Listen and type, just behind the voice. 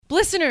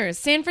Listeners,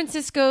 San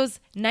Francisco's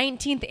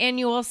 19th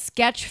annual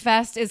Sketch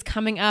Fest is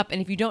coming up. And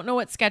if you don't know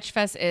what Sketch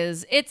Fest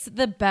is, it's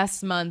the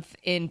best month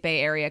in Bay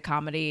Area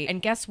comedy.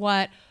 And guess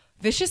what?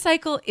 Vicious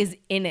Cycle is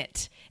in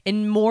it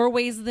in more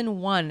ways than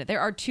one.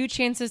 There are 2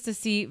 chances to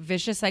see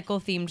Vicious Cycle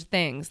themed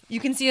things. You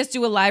can see us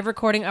do a live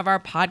recording of our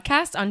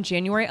podcast on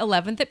January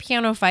 11th at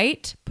Piano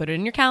Fight. Put it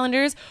in your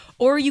calendars.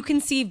 Or you can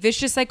see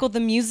Vicious Cycle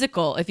the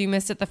musical if you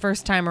missed it the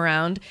first time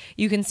around.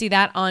 You can see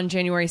that on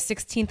January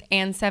 16th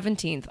and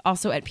 17th,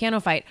 also at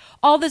Piano Fight.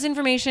 All this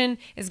information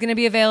is going to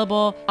be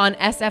available on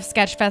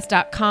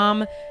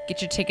sfsketchfest.com.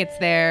 Get your tickets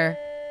there.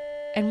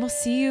 And we'll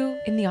see you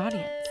in the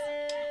audience.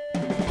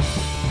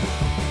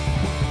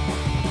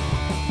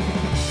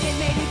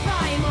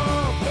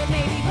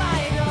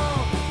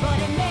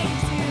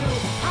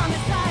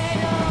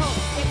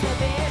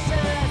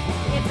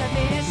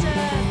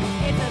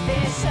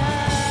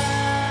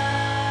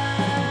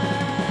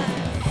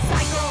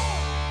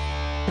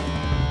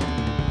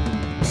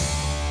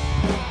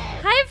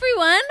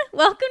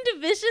 Welcome to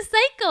Vicious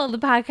Cycle, the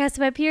podcast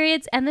about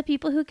periods and the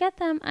people who get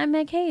them. I'm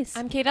Meg Hayes.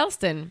 I'm Kate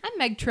Elston. I'm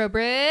Meg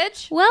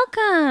Trowbridge.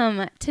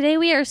 Welcome. Today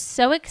we are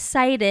so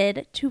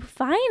excited to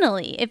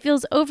finally, it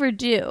feels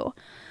overdue,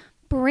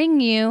 bring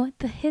you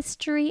the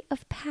history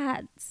of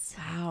pads.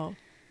 Wow.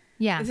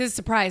 Yeah. This is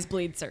surprise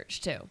bleed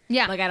search too.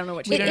 Yeah. Like I don't know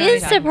what you It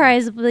is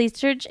surprise bleed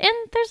search, and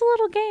there's a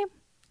little game.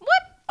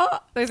 What? Oh,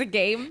 there's a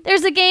game?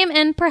 There's a game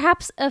and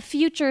perhaps a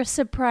future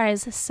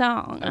surprise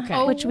song,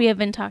 which we have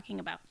been talking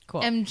about.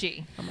 Cool.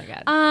 MG. Oh my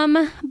God.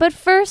 But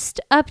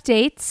first,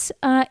 updates.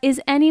 Is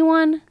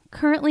anyone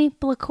currently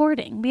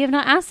recording? We have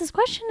not asked this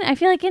question, I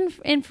feel like, in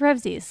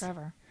Forevsies.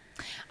 Forever.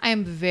 I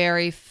am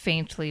very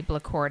faintly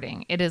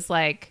blacording. It is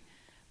like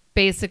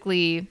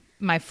basically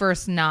my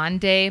first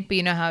non-day, but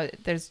you know how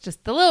there's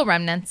just the little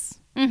remnants.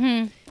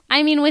 Mm-hmm.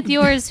 I mean, with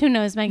yours, who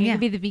knows, Meg? It Yeah. could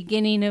be the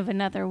beginning of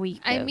another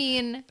week. I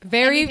mean,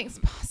 Very- anything's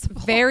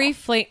possible. Very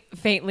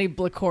faintly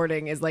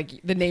blacording is like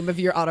the name of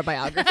your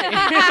autobiography.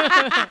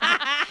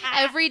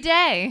 Every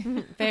day.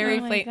 Very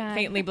Oh my God.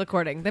 faintly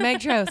blacording. The Meg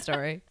Tro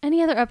story.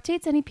 Any other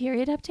updates? Any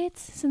period updates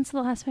since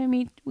the last time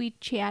we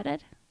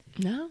chatted?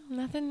 No,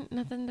 nothing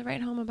to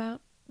write home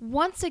about.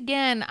 Once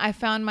again, I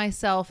found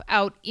myself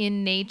out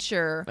in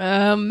nature.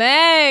 Oh,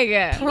 Meg.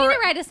 We need to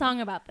write a song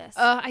about this.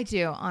 I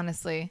do,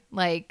 honestly.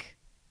 Like,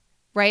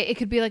 right? It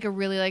could be like a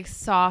really like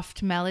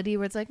soft melody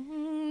where it's like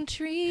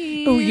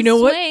trees Oh, you know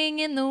what? swaying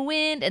in the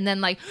wind, and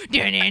then like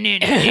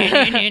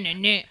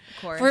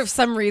chorus. For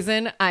some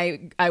reason,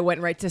 I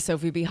went right to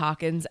Sophie B.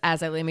 Hawkins'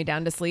 As I Lay Me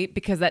Down to Sleep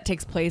because that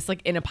takes place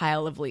like in a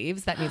pile of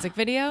leaves, that music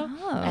video.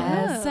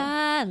 As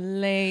I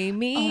lay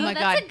me Oh my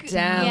God,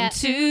 down yeah.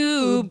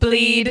 to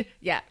bleed.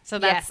 Yeah, so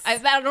that's,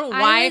 Yes. I don't know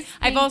I why. was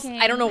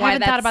I don't know I why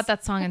haven't thought about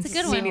that song in That's a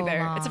good so one. Me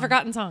neither. long. It's a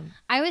forgotten song.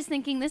 I was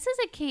thinking this is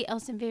a Kate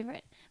Elson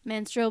favorite.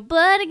 Menstrual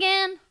blood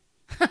again.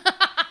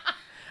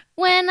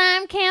 When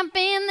I'm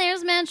camping,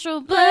 there's menstrual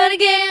blood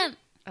again.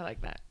 I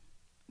like that.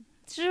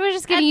 So we're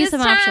just At giving you this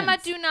some time, options. I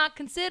do not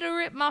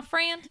consider it, my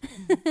friend.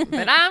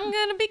 But I'm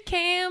gonna be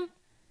camping.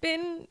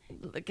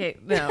 Okay,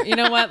 no, you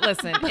know what?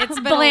 Listen, it's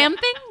been Blamping?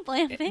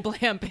 blamping.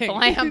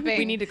 Blamping.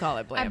 We need to call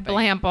it I blamping.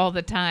 blamp all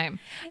the time.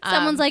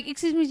 Someone's like,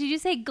 excuse me, did you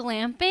say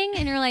glamping?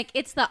 And you're like,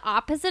 it's the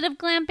opposite of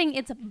glamping.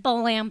 It's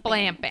blamping.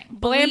 Blamping.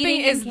 Blamping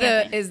Bleeding is and the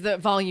camping. is the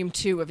volume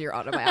 2 of your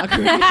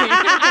autobiography.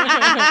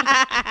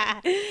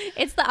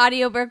 It's the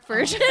audiobook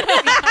version.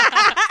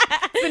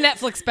 It's the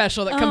Netflix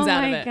special that comes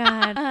out of it. Oh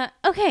my God.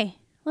 Okay,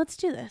 let's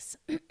do this.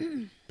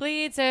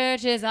 Bleed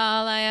search is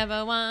all I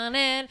ever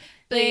wanted.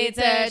 Bleed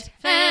search,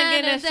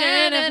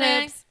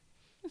 flips.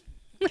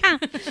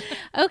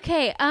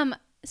 Okay,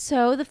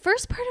 so the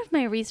first part of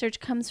my research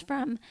comes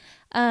from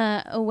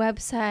a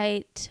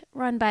website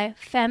run by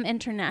Femme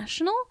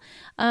International,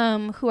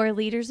 who are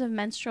leaders of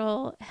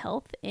menstrual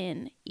health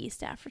in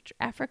East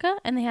Africa,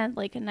 and they had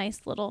like a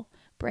nice little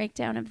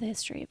breakdown of the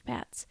history of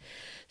pads.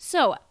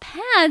 So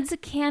pads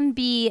can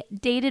be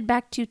dated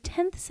back to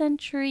 10th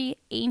century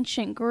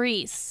ancient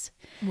Greece,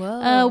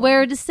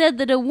 where it is said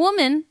that a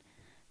woman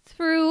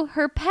threw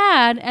her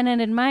pad at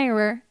an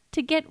admirer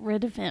to get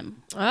rid of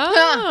him.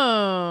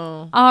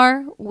 Oh.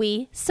 Are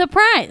we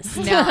surprised?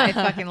 No, I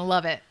fucking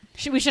love it.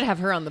 We should have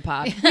her on the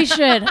pod. We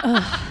should.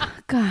 Oh,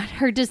 God,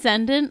 her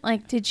descendant.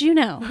 Like, did you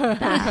know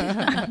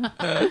that?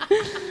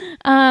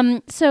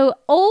 So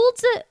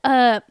old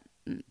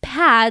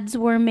pads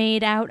were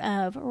made out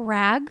of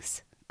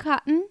rags,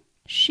 cotton,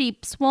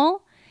 sheep's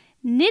wool,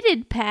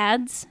 knitted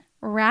pads,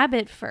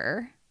 rabbit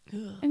fur,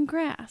 and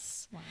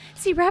grass. Wow.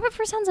 See, rabbit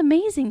fur sounds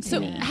amazing to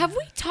So me. have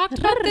we talked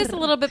about this a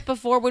little bit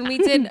before when we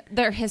did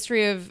their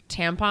history of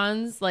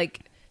tampons?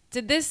 Like,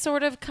 did this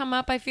sort of come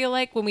up, I feel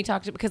like, when we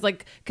talked,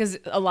 because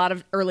a lot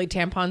of early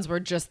tampons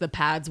were just the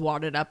pads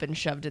wadded up and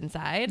shoved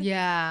inside.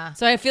 Yeah.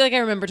 So I feel like I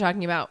remember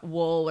talking about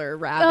wool or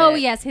rabbit. Oh,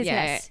 yes.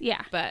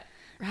 Yeah. But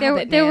There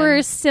rabbit, were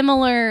man.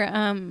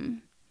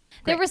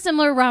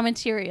 similar raw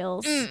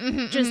materials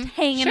just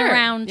hanging Sure,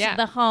 around yeah.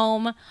 the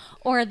home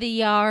or the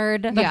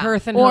yard, the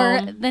hearth and or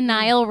home. the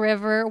Nile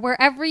River,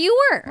 wherever you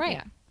were.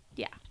 Right.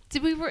 Yeah.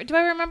 Do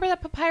I remember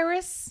that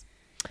papyrus?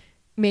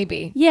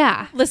 Maybe.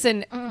 Yeah.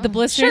 Listen, the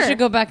listeners Sure. should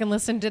go back and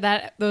listen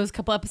to those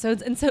couple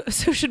episodes, and so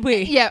should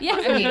we. Yeah. Yeah.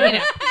 I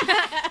mean,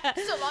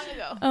 So long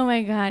ago. Oh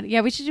my God.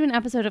 Yeah, we should do an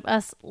episode of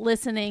us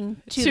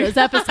listening to those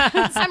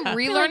episodes. I'm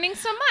relearning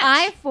so much.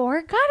 I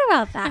forgot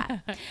about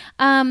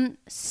that.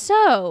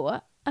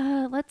 So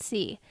let's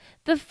see.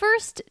 The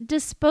first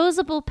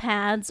disposable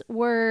pads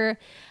were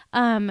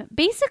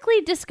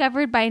basically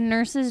discovered by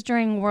nurses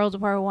during World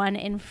War I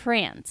in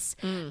France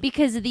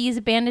because these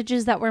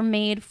bandages that were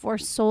made for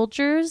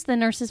soldiers, the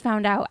nurses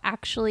found out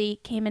actually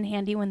came in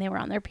handy when they were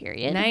on their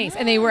period. Nice.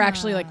 And they were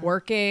actually like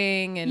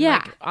working and Yeah.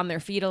 like on their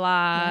feet a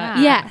lot.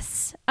 Yeah.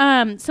 Yes.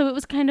 So it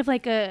was kind of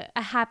like a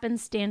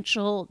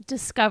happenstantial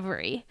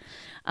discovery.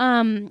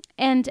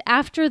 And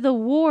after the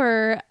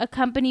war, a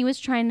company was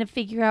trying to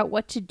figure out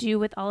what to do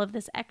with all of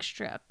this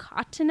extra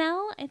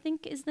cottonelle, I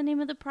think is the name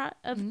of the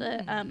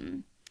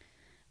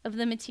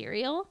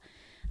material.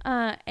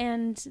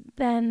 And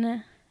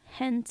then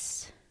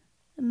hence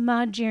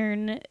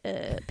modern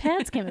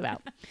pads came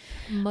about.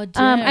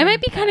 I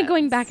might be kind of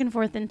going back and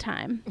forth in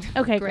time.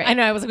 Okay, great. I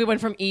know. I was like, we went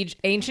from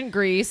ancient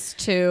Greece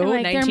to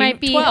Like, there might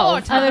be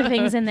 1912. other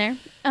things in there.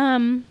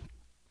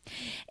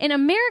 In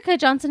America,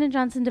 Johnson &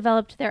 Johnson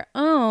developed their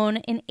own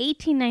in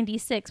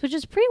 1896, which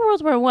is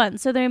pre-World War I.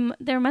 So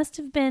there must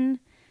have been...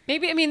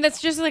 Maybe, I mean,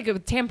 that's just like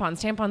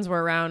tampons. Tampons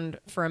were around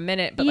for a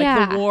minute, but like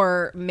Yeah. the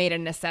war made a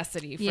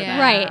necessity for Yeah.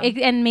 that. Right,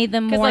 and made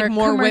them Because more, like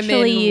more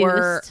commercially women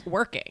were used.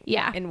 working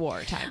Yeah. in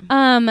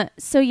wartime.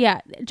 So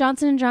yeah,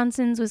 Johnson &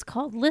 Johnson's was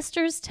called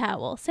Lister's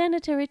Towel,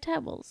 sanitary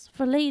towels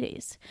for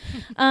ladies.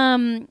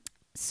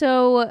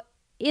 So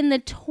in the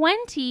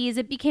 20s,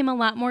 it became a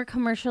lot more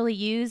commercially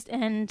used,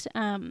 and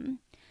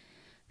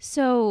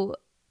so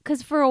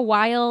because for a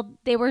while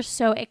they were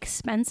so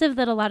expensive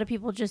that a lot of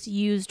people just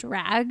used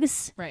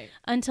rags Right.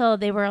 until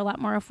they were a lot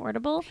more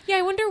affordable. Yeah,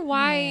 I wonder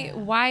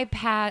why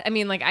pad. I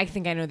mean, like I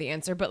think I know the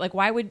answer, but like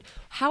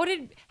how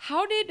did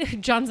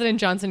Johnson &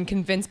 Johnson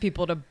convince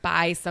people to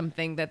buy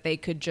something that they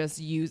could just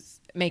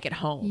make at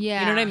home? Yeah.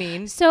 You know what I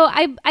mean? So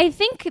I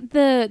think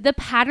the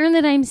pattern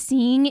that I'm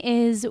seeing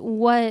is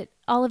what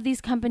all of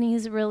these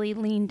companies really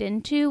leaned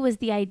into was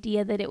the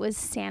idea that it was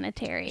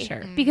sanitary.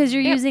 Sure. Because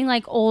you're using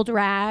like old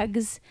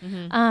rags,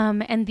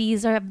 and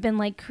these have been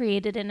like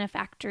created in a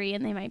factory,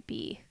 and they might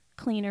be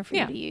cleaner for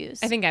Yeah. you to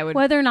use. I think I would.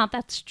 Whether or not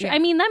that's true. Yeah. I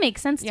mean, that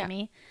makes sense Yeah. to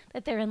me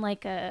that they're in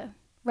like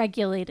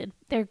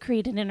they're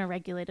created in a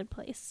regulated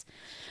place.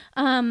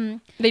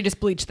 They just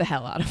bleached the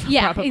hell out of them.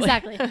 Yeah, probably.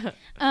 exactly.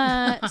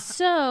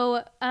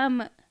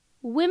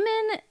 Women,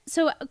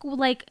 so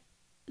like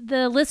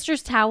the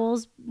Lister's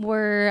towels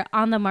were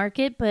on the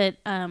market, but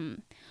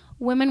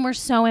women were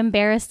so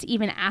embarrassed to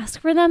even ask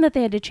for them that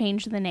they had to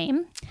change the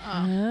name.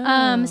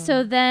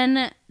 So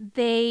then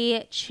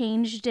they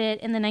changed it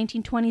in the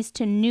 1920s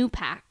to New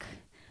Pack,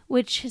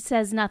 which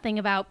says nothing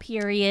about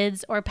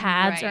periods or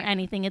pads or Right.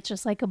 anything. It's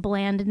just like a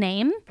bland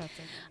name.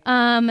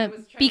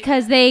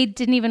 Because they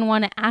didn't even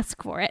want to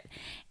ask for it.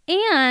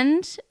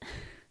 And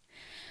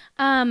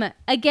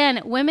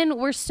again, women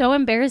were so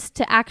embarrassed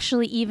to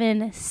actually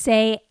even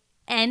say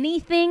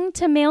anything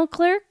to male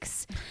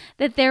clerks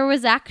that there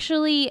was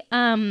actually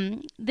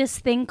this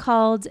thing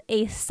called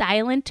a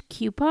silent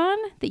coupon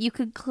that you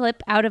could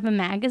clip out of a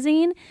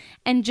magazine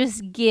and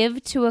just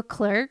give to a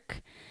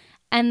clerk,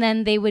 and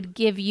then they would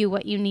give you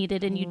what you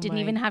needed, and you didn't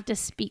even have to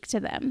speak to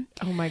them.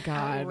 Oh my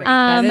god.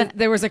 Outrageous.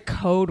 There was a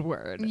code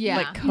word. Yeah.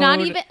 Like code. Not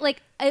even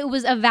like it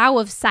was a vow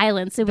of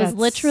silence. It was That's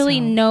literally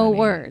so no funny.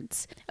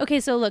 words. Okay,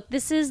 so look,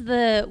 this is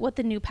what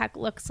the New Pack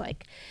looks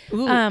like.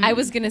 Ooh, I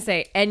was gonna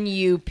say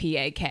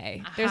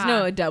NUPAK. There's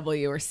no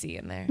W or C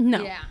in there.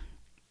 No. Yeah.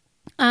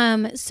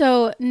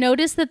 So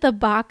notice that the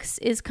box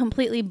is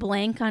completely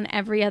blank on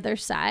every other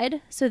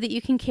side so that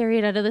you can carry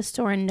it out of the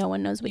store and no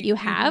one knows what you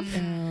have.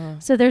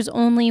 So there's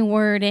only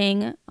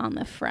wording on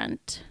the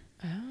front.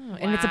 Oh,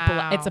 and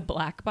Wow. it's a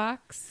black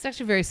box. It's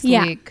actually very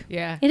Yeah. sleek.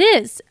 Yeah. It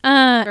is.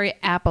 Very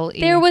Apple-y.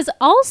 There was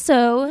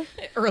also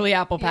Early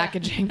Apple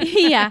packaging.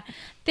 yeah.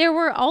 There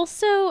were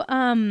also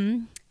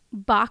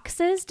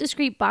boxes,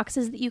 discrete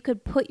boxes that you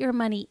could put your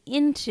money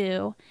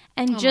into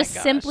and just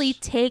gosh. simply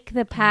take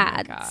the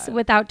pads God.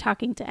 without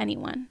talking to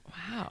anyone.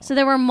 Wow. So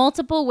there were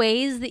multiple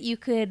ways that you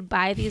could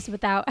buy these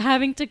without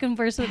having to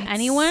converse with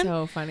anyone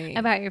So funny.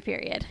 about your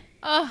period.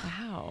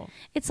 Wow.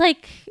 It's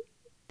like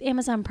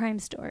Amazon Prime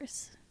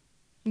stores.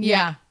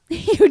 Yeah.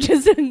 You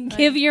just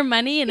give your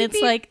money and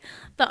it's like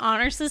the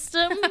honor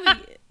system.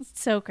 It's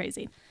so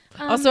crazy.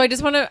 Also, I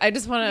just want to.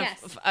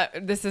 yes.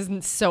 This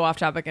is so off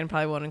topic and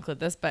probably won't include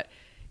this, but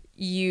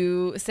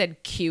you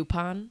said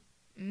coupon.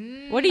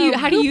 What do you? Oh,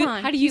 How do you?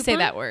 coupon. How do you say Coupon?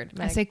 that word?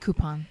 I Meg? say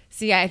coupon.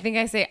 See, I think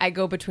I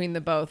go between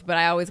the both, but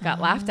I always got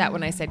laughed at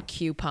when I said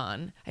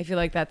coupon. I feel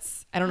like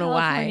that's I don't know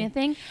California why.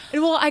 thing.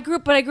 Well, I grew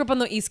up on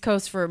the East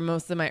Coast for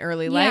most of my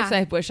early life.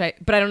 So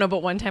but I don't know.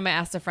 But one time I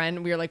asked a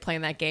friend, we were like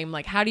playing that game,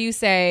 like, how do you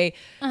say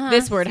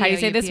this word? How do you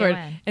say this word?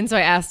 C-O-U-P-O-N. And so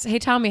I asked, hey,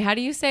 Tommy, how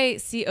do you say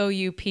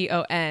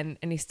COUPON?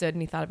 And he stood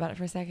and he thought about it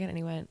for a second and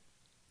he went,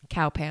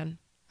 cowpan.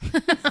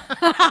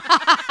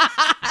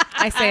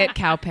 I say it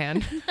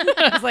cowpan.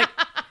 I was like,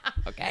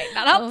 okay. right.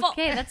 Not helpful.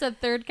 Okay, that's a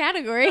third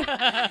category.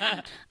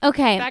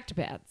 Okay. Back to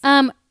pads.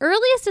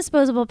 Earliest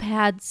disposable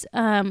pads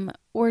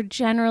were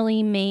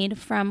generally made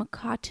from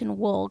cotton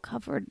wool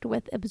covered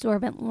with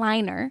absorbent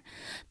liner.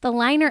 The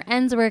liner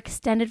ends were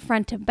extended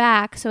front to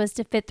back so as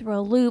to fit through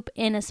a loop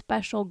in a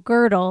special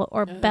girdle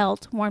or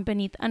belt worn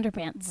beneath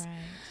underpants. Right.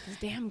 These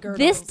damn girdles.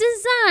 This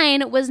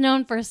design was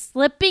known for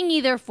slipping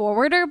either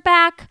forward or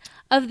back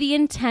of the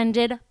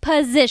intended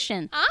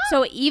position.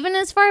 So even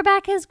as far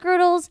back as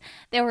girdles,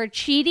 they were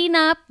cheating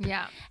up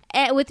Yeah.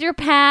 with your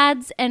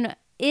pads and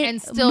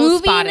still moving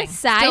spotting,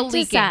 side still to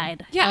leaking.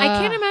 side. Yeah, I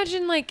can't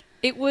imagine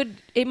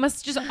it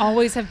must just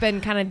always have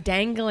been kind of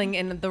dangling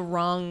in the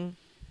wrong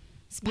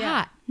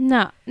spot.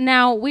 No.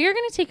 Now we are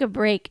going to take a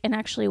break and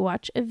actually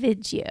watch a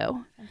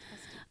video.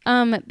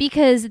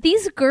 Because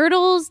these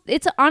girdles,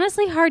 it's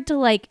honestly hard to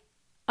like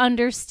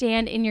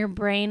understand in your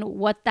brain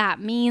what that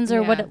means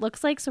or what Yeah. it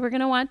looks like. So we're going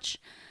to watch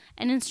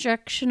an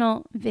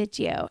instructional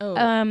video Oh.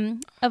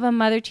 of a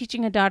mother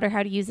teaching a daughter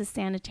how to use a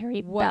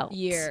sanitary What belt.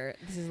 year?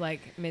 This is like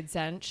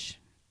mid-century.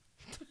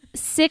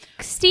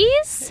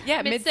 60s?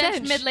 Yeah, Mid-century,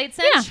 mid-century. mid-late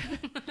century.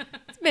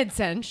 It's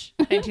mid-century.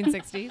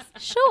 1960s.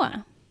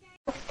 Sure.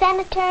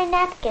 Sanitary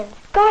napkins.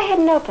 Go ahead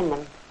and open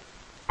them.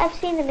 I've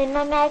seen them in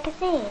my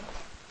magazines.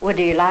 Would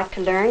you like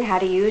to learn how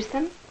to use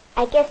them?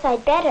 I guess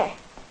I'd better.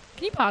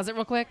 Can you pause it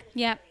real quick?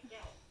 Yep.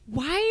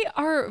 Why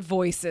are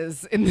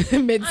voices in the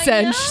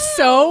mid-century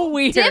so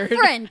weird?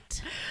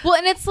 Different. Well,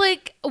 and it's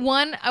like,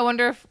 one, I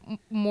wonder if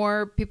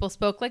more people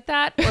spoke like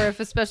that, or if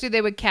especially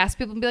they would cast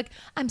people and be like,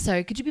 I'm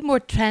sorry, could you be more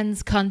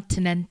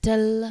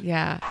transcontinental?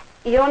 Yeah.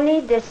 You'll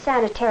need this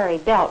sanitary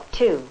belt,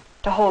 too,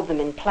 to hold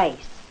them in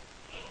place.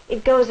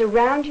 It goes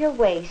around your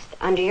waist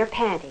under your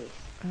panties.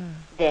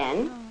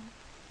 Then,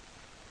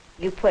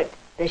 you put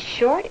the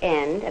short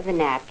end of the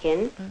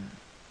napkin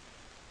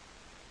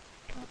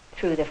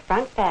through the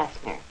front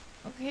fastener.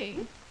 Okay.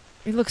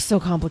 It looks so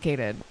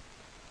complicated.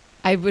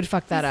 I would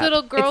fuck that These up.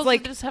 little girls It's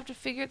like just have to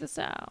figure this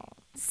out.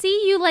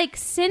 See, you like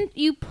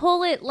you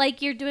pull it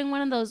like you're doing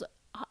one of those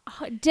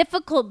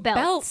difficult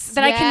belts.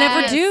 that I can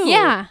never Yes. do.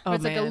 Yeah. Where Oh,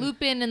 it's like a man.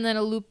 loop in and then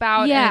a loop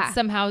out, Yeah. and it's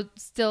somehow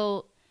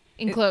still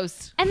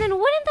enclosed. And then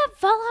wouldn't that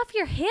fall off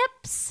your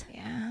hips?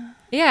 Yeah.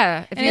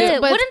 Yeah. If And you- it's,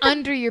 but it's wouldn't the-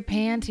 under your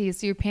panties,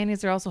 so your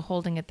panties are also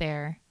holding it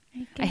there.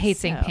 I hate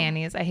saying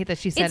panties. I hate that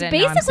she said It's it. Now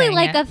I'm basically saying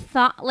like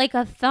it.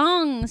 a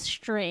thong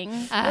string,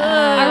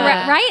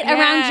 Ah. right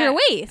around Yeah. your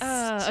waist.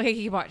 okay,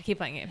 keep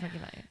playing it. Keep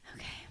playing it.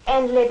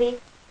 And, Libby,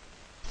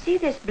 see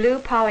this blue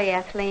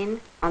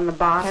polyethylene on the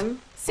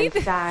bottom See and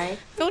the- side?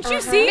 Don't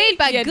you see? Made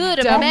by You good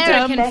dumb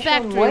American dumb. Special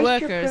factory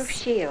moisture-proof workers.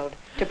 shield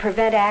to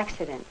prevent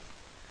accidents.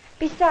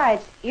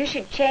 Besides, you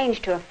should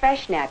change to a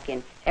fresh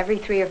napkin every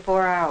 3 or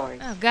 4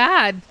 hours. Oh,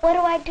 God. What do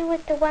I do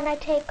with the one I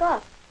take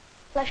off?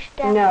 Flush it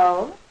down.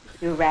 No,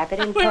 you wrap it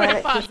in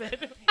toilet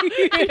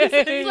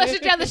tissue. Flush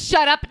it down the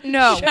shut up.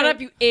 No. Shut up,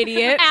 you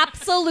idiot.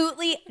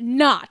 Absolutely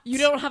not. You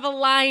don't have a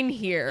line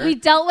here. We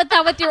dealt with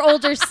that with your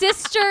older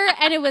sister,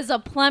 and it was a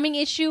plumbing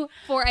issue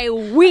for a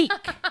week.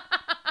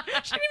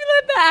 She didn't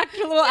even let the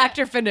little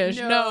actor finish.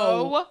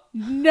 No.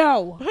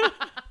 No.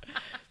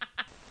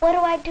 What do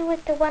I do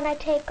with the one I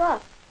take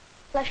off?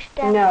 Flush it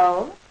down.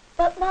 No,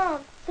 But,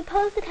 Mom,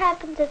 suppose it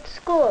happens at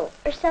school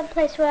or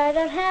someplace where I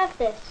don't have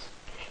this.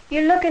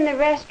 you look in the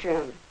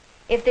restroom.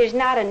 If there's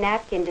not a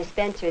napkin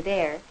dispenser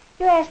there,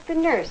 you ask the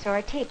nurse or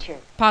a teacher.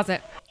 Pause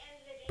it.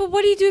 But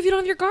what do you do if you don't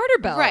have your garter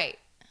belt? Right.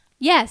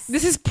 Yes.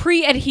 This is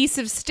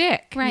pre-adhesive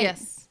stick. right.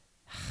 Yes.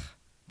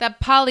 That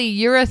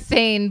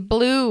polyurethane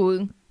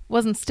blue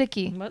wasn't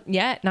sticky. Not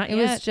yet. Not It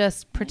yet. was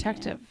just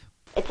protective.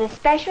 It's a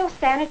special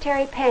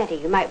sanitary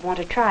panty you might want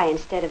to try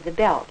instead of the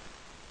belt.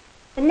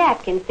 The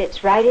napkin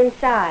fits right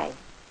inside.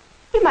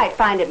 You might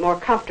find it more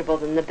comfortable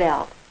than the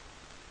belt.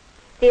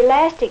 The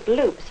elastic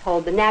loops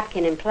hold the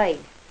napkin in place.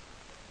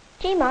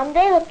 Gee, Mom,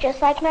 they look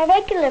just like my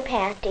regular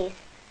panties.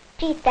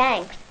 Gee,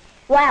 thanks.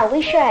 Wow,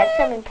 we sure had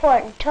some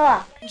important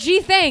talk. Gee,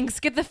 thanks.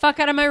 Get the fuck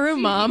out of my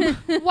room, Mom.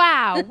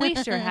 Wow. We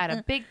sure had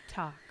a big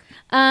talk.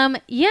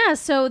 Yeah,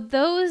 so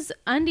those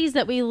undies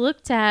that we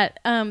looked at,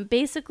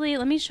 basically,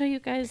 let me show you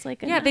guys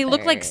like Yeah, they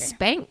look like another.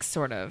 Spanx,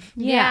 sort of.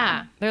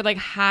 Yeah. They're like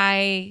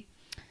high.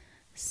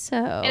 So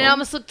And it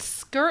almost looked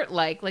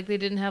skirt-like they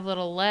didn't have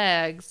little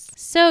legs.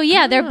 So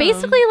yeah, they're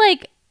basically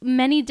like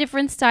many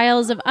different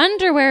styles of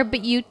underwear,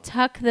 but you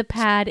tuck the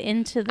pad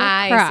into the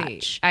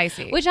crotch. I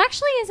see. Which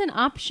actually is an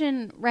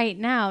option right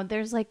now.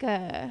 There's like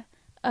a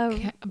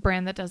A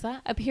brand that does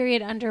that? a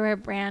period underwear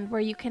brand where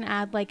you can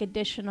add like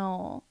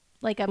additional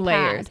like a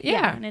layers. pad.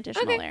 Yeah. An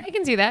additional okay, layer. I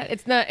can see that.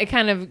 It's not. It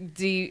kind of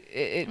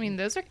I mean,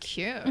 those are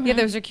cute. yeah,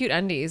 those are cute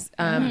undies.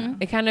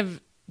 It kind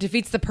of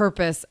defeats the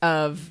purpose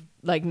of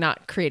like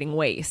not creating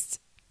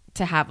waste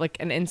to have like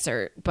an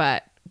insert.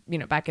 But you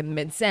know, back in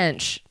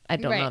mid-century, I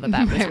don't know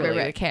that was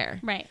really the care.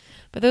 Right.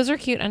 But those are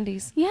cute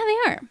undies. Yeah,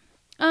 they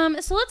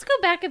are. So let's go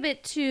back a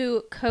bit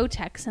to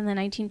Kotex in the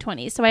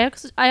 1920s. So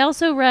I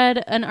also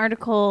read an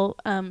article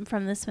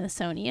from the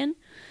Smithsonian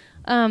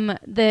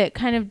that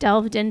kind of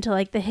delved into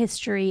like the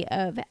history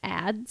of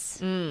ads.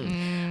 So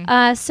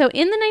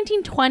in the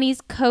 1920s,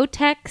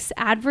 Kotex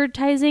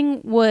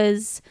advertising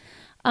was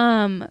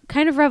kind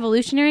of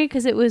revolutionary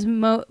because it was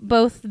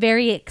both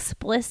very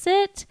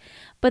explicit,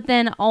 but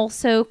then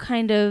also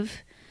kind of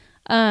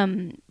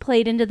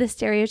played into the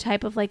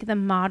stereotype of like the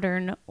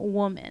modern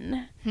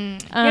woman.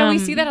 Yeah, we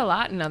see that a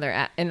lot in other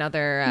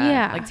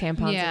like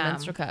tampons and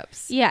menstrual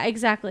cups. Yeah,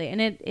 exactly.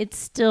 And it's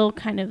still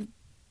kind of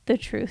the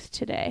truth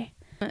today.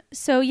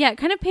 So yeah, it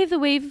kind of paved the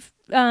way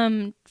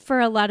for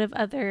a lot of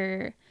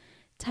other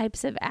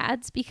types of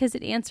ads because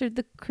it answered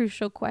the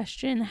crucial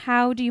question: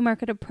 how do you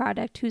market a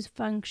product whose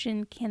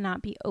function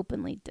cannot be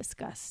openly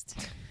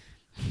discussed?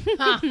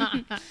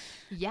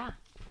 Yeah.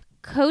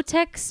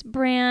 Kotex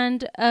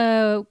brand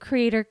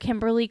creator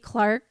Kimberly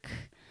Clark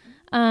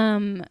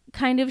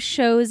kind of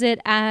shows it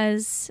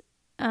as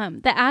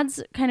the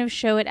ads kind of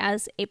show it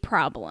as a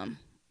problem,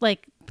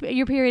 like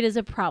your period is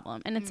a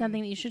problem and it's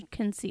something that you should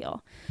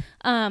conceal.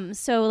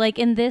 So like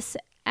in this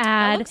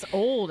ad, That looks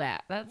old.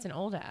 That's an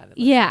old ad.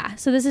 yeah,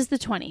 so this is the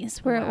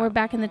 20s. We're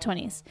back in the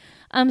 20s.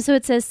 So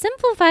it says,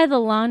 simplify the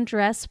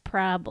laundress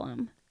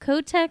problem.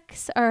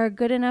 Kotex are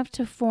good enough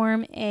to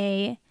form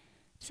a,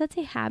 does that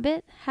say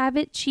habit?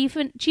 Habit cheap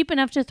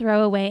enough to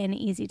throw away and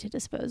easy to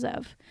dispose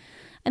of.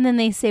 And then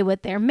they say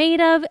what they're made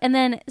of. And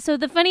then, so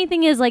the funny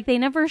thing is, like, they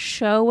never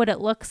show what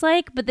it looks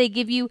like, but they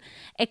give you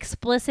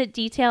explicit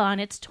detail on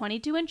it's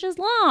 22 inches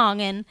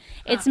long and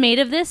it's made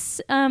of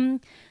this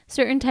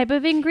certain type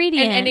of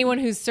ingredient. And anyone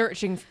who's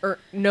searching or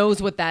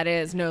knows what that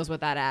is knows what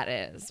that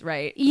ad is,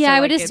 right? Yeah, So, I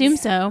would like, assume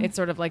it's- so. It's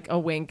sort of like a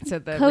wink to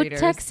the Kotex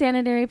readers.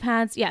 sanitary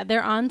pads, yeah,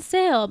 they're on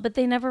sale, but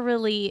they never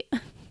really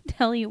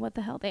tell you what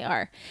the hell they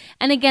are.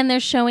 And again, they're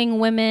showing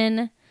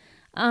women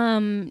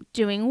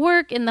doing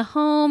work in the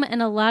home,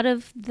 and a lot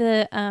of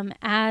the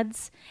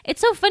ads. It's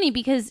so funny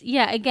because,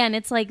 yeah, again,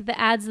 it's like the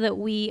ads that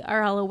we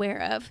are all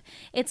aware of.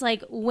 It's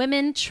like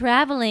women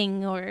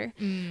traveling or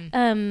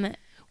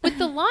With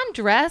the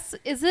laundress,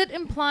 is it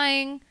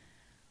implying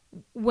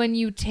when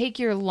you take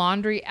your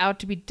laundry out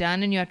to be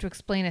done and you have to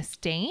explain a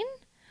stain?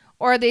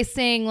 Or are they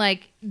saying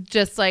like,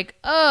 just like,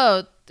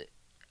 oh,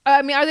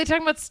 I mean, are they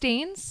talking about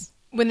stains?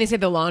 When they say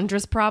the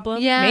laundress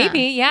problem, Yeah.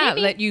 maybe,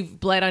 that you've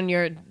bled on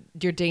your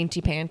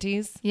dainty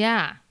panties.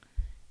 Yeah.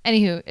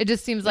 Anywho, it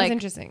just seems That's like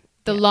interesting.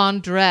 the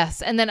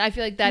laundress. And then I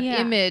feel like that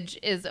Yeah. image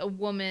is a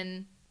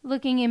woman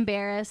looking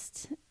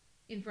embarrassed.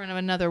 in front of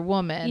another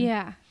woman.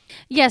 Yeah.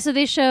 Yeah, so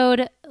they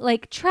showed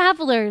like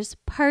travelers,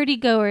 party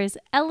goers,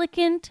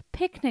 elegant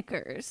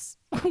picnickers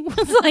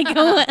was like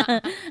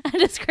a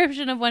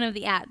description of one of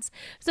the ads.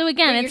 So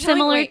again, Wait, it's you're telling-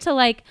 similar wait. to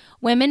like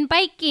women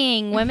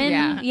biking, women.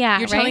 Yeah,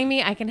 You're right? telling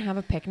me I can have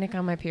a picnic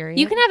on my period?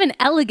 You can have an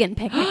elegant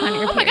picnic on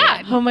your Oh my period.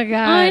 God. Oh my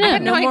god! I know. I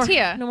had no more,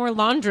 idea. No more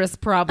laundress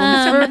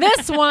problems for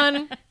this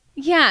one.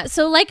 Yeah,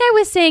 so like I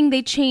was saying,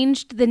 they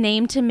changed the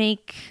name to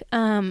make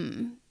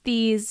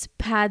these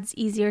pads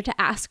easier to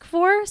ask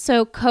for.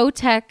 So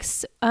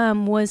Kotex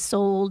was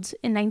sold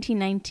in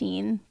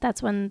 1919.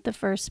 That's when the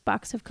first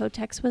box of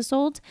Kotex was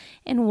sold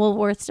in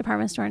Woolworth's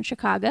department store in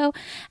Chicago.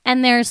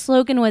 And their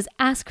slogan was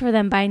ask for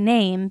them by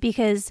name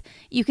because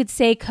you could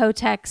say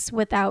Kotex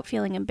without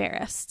feeling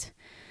embarrassed.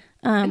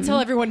 Until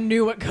everyone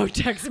knew what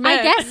Kotex I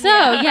meant. guess so.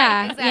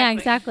 Yeah,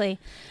 exactly.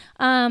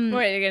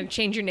 Wait, you're gonna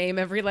change your name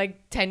every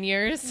like 10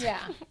 years? Yeah.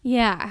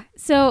 Yeah.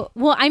 So,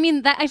 well, I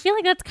mean, that I feel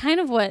like that's kind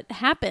of what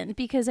happened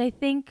because I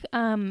think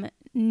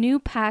New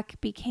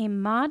Pack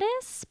became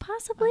Modest,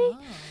 possibly.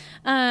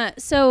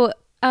 So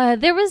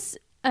there was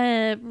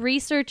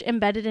research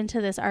embedded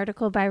into this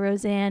article by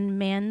Roseanne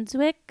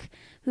Manswick,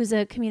 who's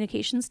a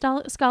communication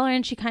scholar,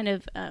 and she kind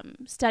of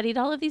studied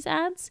all of these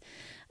ads.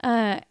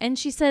 And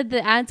she said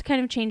the ads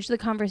kind of changed the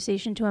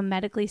conversation to a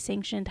medically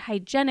sanctioned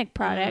hygienic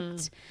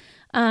product.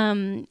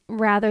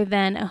 Rather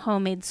than a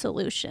homemade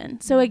solution.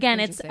 So again,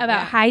 it's Interesting. about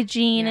Yeah.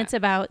 hygiene, Yeah. it's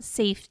about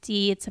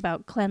safety, it's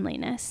about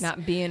cleanliness.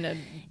 Not being a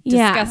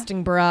Yeah.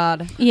 disgusting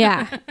broad.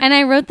 Yeah. And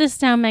I wrote this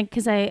down, Meg,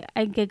 because I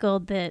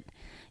giggled that,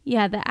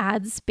 yeah, the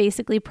ads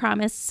basically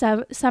promised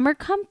summer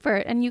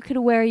comfort and you could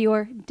wear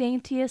your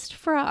daintiest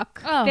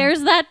frock. Oh.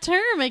 There's that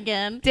term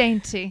again.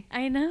 Dainty.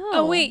 I know.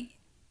 Oh wait,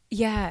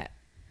 yeah,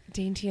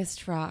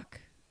 daintiest frock.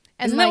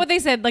 And Isn't like- that what they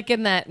said? Like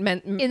in that In the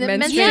menstruation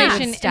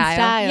menstruation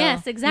style.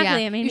 Yes,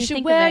 exactly. I mean, you you should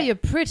think of wear it. your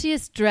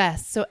prettiest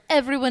dress so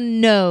everyone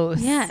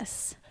knows.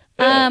 Yes.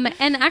 And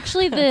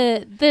actually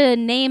the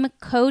name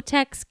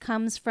Kotex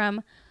comes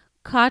from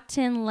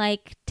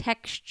cotton-like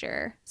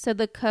texture. So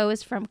the co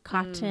is from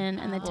cotton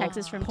and the tex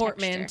is from texture.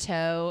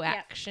 Portmanteau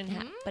action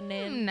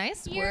happening.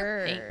 Nice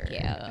word.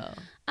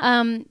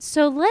 Thank you.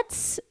 So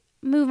let's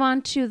move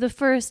on to the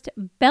first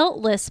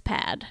beltless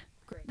pad.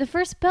 The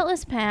first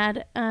beltless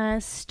pad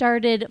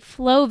started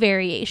flow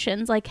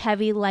variations like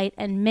heavy, light,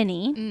 and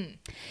mini.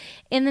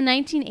 In the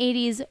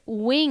 1980s,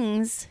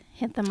 Wings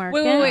hit the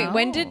market. Wait.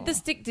 When did the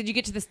stick? Did you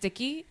get to the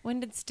sticky? When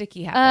did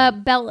sticky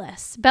happen?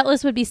 Beltless.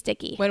 Beltless would be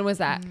sticky. When was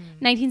that?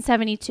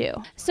 1972.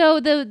 So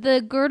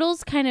the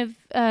girdles kind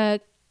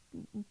of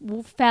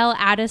fell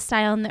out of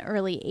style in the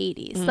early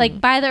 80s.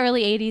 Like by the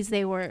early 80s,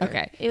 they were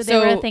they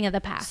were a thing of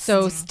the past.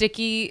 So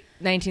sticky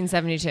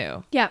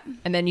 1972. Yep.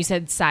 And then you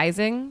said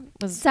sizing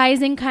was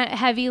Sizing kind of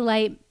heavy,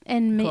 light,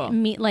 and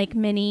Cool. like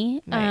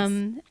mini.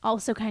 Nice.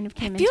 Also kind of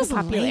came feels into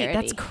popularity. late.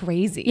 That's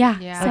crazy. Yeah,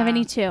 Yeah.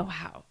 72.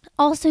 Wow.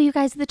 Also, you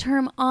guys, the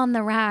term "on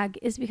the rag"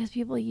 is because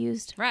people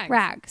used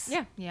Rags.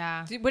 Yeah.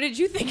 Yeah. What did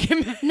you think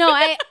it meant? No,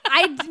 I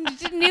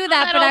knew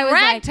that, but I was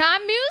like,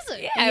 ragtime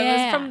music. Yeah, it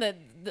Yeah. was from the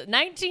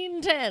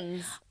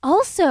 1910s.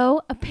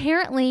 also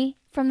apparently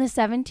from the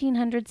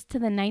 1700s to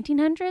the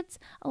 1900s,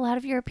 a lot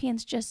of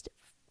Europeans just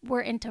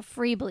were into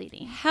free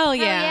bleeding. Hell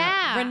yeah.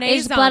 yeah. They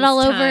Renaissance just bled all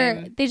over.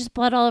 time. They just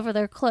bled all over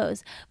their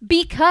clothes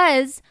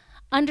because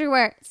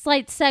underwear.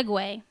 Slight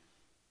segue.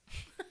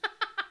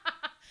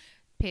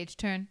 Page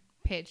turn.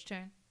 Page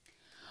turn.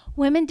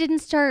 Women didn't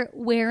start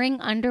wearing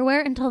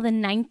underwear until the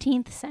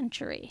 19th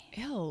century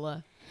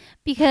Ew.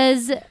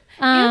 because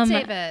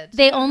David.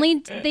 they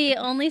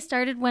only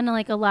started when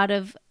like a lot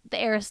of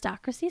the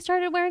aristocracy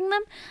started wearing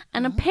them,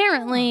 and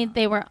apparently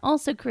they were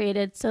also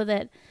created so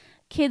that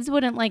kids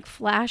wouldn't like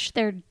flash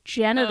their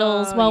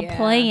genitals Oh, while yeah.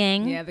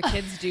 playing. Yeah, the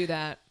kids do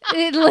that.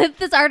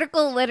 This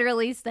article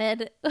literally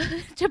said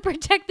to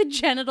protect the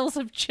genitals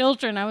of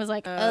children. I was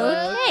like,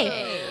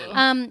 okay.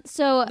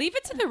 So Leave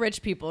it to the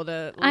rich people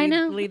to I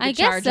know. lead the I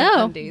guess charge so. of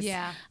undies.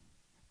 Yeah.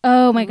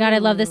 oh my god, I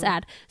love this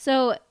ad.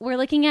 So we're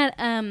looking at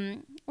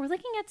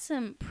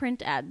some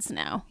print ads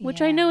now,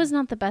 which I know is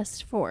not the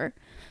best for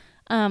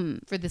For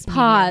this medium.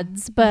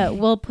 pods, but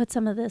we'll put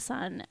some of this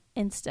on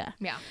Insta.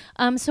 Yeah.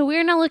 So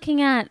we're now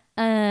looking at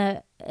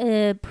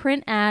a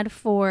print ad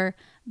for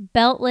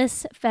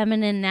beltless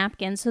feminine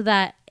napkins, so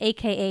that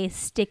AKA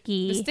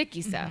sticky, The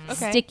sticky stuff.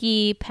 Okay.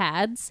 sticky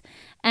pads,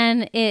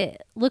 and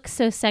it looks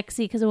so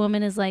sexy because a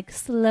woman is like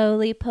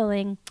slowly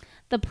pulling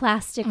the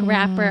plastic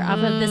wrapper off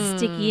of the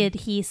sticky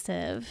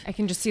adhesive. I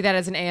can just see that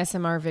as an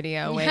ASMR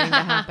video waiting to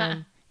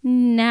happen.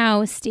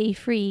 Now Stay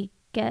Free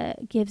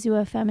gives you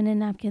a feminine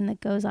napkin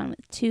that goes on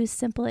with 2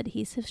 simple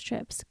adhesive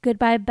strips.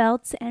 Goodbye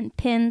belts and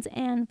pins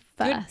and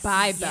fuss.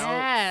 Goodbye, Belt.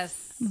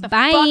 Yes.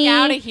 Bye. Fuck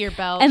out of here,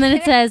 Belt. And then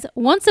it says,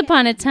 once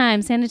upon a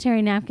time,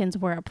 sanitary napkins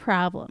were a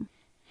problem.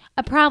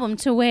 A problem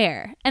to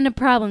wear and a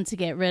problem to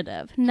get rid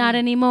of. Not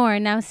anymore.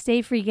 Now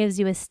Stay Free gives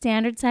you a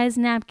standard size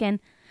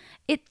napkin.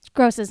 It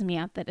grosses me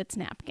out that it's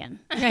napkin.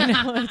 I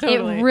know,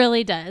 totally. It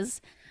really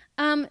does.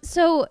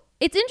 So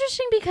it's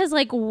interesting because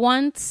like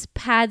once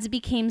pads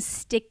became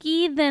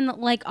sticky, then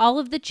like all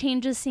of the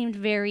changes seemed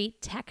very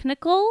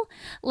technical.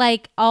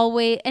 Like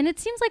Always, and it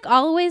seems like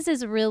Always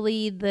is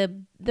really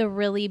the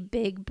really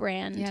big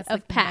brand Yeah, it's of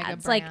like the mega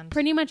pads. Like brand.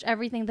 pretty much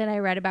everything that I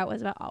read about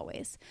was about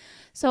Always.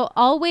 So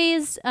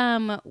Always,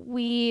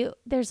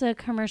 there's a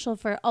commercial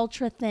for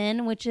Ultra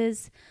Thin, which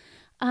is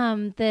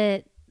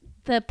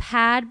the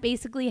pad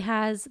basically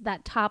has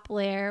that top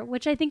layer,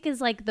 which I think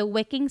is like the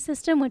wicking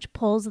system, which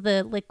pulls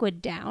the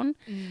liquid down,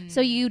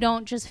 so you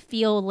don't just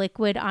feel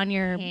liquid on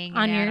your Hanging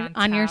out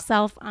on top.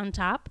 yourself on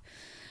top.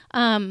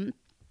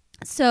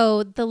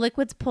 So the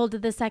liquid's pulled to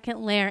the second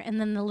layer, and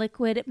then the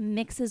liquid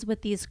mixes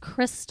with these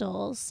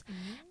crystals,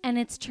 and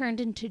it's turned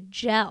into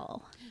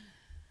gel.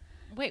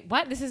 Wait,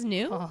 what? This is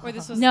new? Or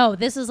this was No,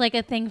 this is like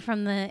a thing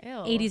from the Ew.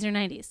 80s or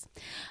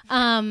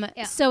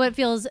 90s. So it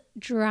feels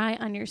dry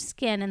on your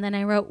skin. And then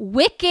I wrote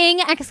wicking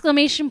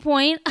exclamation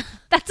point.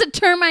 That's a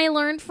term I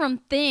learned from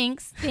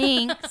Thanks.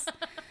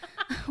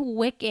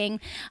 Wicking.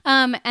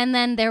 And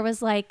then there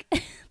was like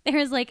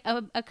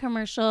a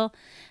commercial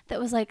that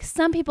was like,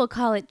 some people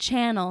call it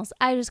channels.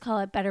 I just call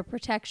it better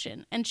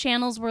protection. And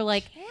channels were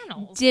like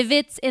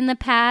divots in the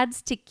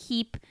pads to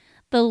keep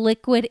the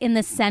liquid in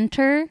the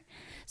center.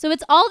 So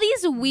it's all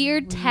these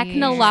weird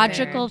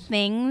technological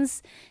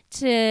things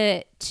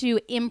to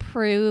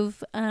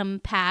improve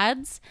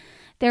pads.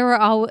 They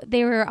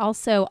were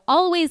also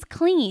always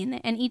clean,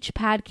 and each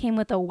pad came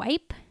with a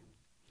wipe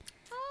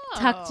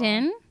tucked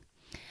in.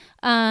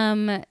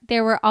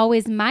 There were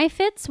always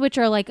MyFits, which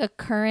are like a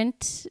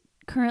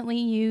currently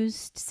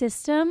used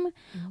system,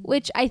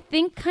 which I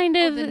think kind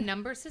of The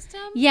number system?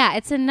 yeah,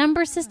 it's a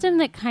number system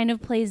that kind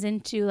of plays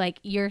into like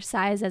your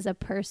size as a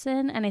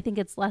person, and I think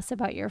it's less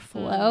about your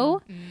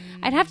flow.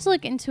 I'd have to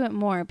look into it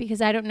more because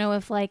I don't know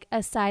if like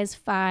a size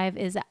 5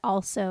 is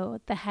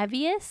also the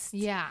heaviest.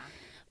 Yeah.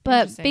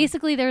 But Interesting.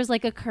 basically there's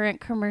like a current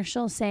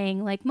commercial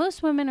saying like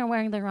most women are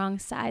wearing the wrong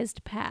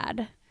sized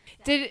pad.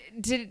 Did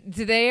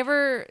they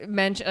ever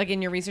mention, like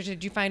in your research,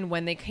 did you find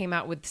when they came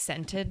out with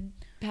scented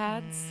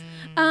pads?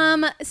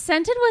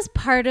 Scented was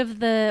part of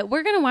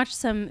we're going to watch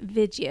some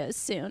videos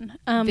soon.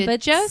 But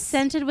Videos?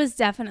 Scented was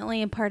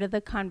definitely a part of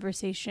the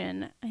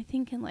conversation, I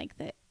think in like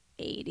the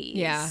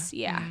 80s.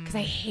 Yeah. Because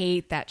I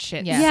hate that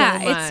shit. Yeah.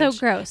 Yeah, so it's so much.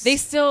 gross. They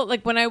still,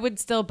 like when I would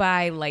still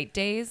buy Light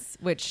Days,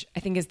 which I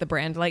think is the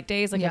brand Light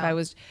Days, like if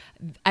Yeah.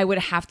 I would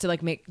have to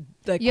like make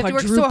the You have to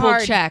work so quadruple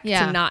hard. check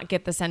Yeah. to not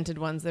get the scented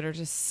ones that are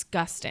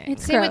disgusting.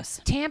 It's Same gross.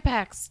 with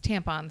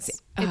tampons.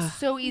 It's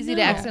so easy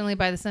to accidentally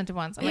buy the scented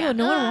ones. I'm like, Ew,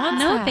 no one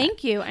wants No, that.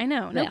 thank you. I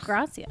know. No, Ugh.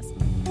 gracias.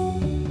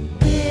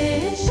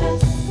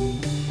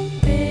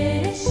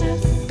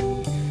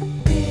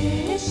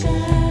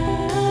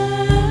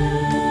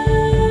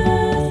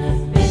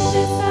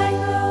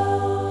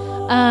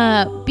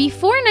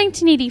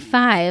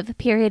 1985,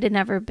 period had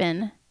never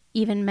been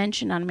even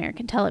mentioned on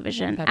American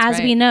television. That's As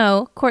we right.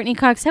 know, Courtney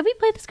Cox, have we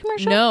played this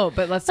commercial? No,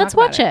 but let's Let's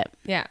talk about watch it.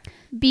 Yeah.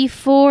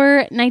 Before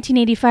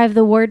 1985,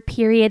 the word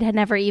period had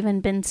never even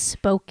been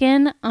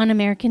spoken on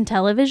American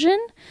television.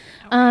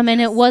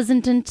 And it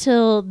wasn't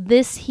until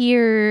this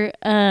here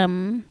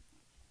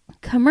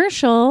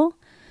commercial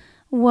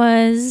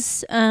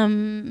was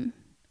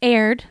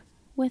aired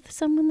with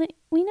someone that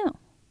we know.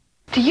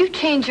 Do you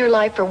change your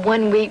life for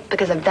 1 week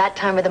because of that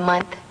time of the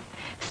month?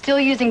 Still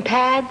using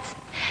pads?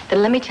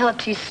 Then let me tell it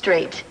to you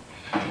straight.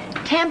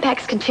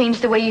 Tampax can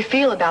change the way you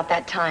feel about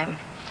that time.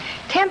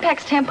 Tampax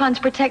tampons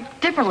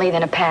protect differently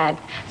than a pad,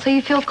 so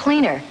you feel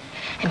cleaner.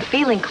 And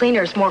feeling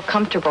cleaner is more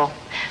comfortable.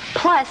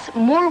 Plus,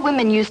 more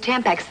women use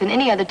Tampax than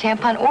any other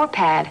tampon or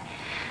pad.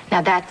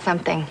 Now that's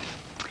something.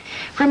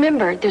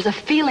 Remember, there's a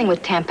feeling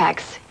with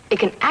Tampax. It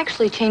can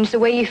actually change the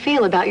way you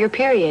feel about your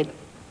period.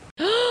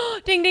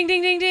 Ding, ding,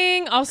 ding, ding,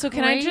 ding. Also,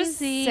 can I just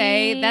Crazy.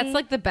 say that's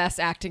like the best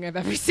acting I've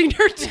ever seen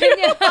her do.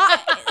 It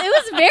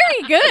was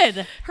very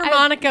good.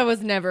 Harmonica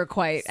was never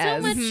quite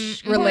as much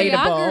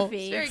relatable.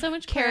 choreography. So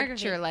much Character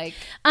choreography.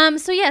 like.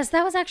 So yes,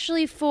 that was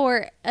actually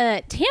for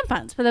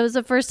tampons, but that was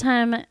the first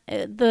time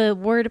the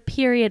word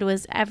period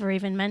was ever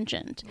even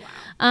mentioned.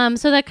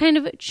 So that kind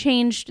of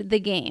changed the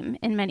game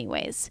in many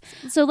ways.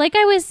 So like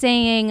I was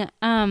saying,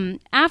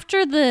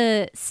 after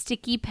the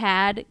sticky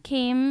pad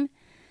came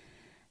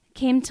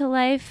to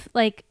life,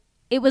 like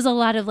it was a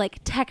lot of like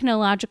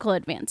technological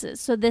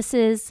advances. So this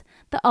is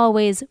the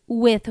Always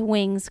with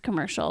Wings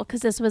commercial,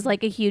 because this was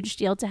like a huge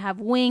deal to have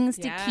wings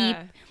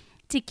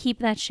to keep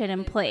that shit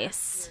in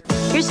place.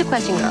 Here's the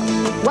question, girl.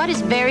 What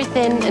is very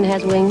thin and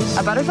has wings?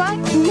 A butterfly?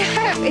 No,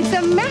 it's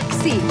a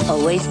maxi.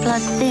 Always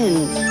plus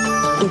thin.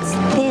 It's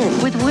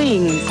thin with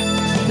wings.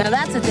 Now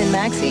that's a thin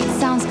maxi.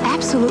 Sounds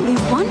absolutely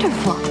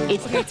wonderful.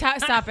 It's Okay,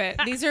 stop it.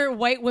 These are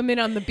white women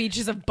on the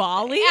beaches of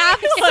Bali.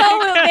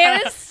 Absolutely.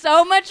 There is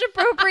so much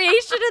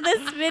appropriation in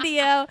this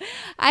video.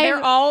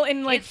 They're all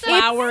in like It's so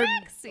flowered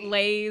sexy.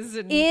 lays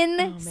and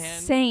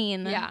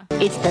insane. Yeah.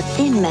 It's the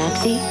thin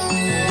maxi.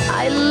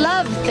 I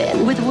love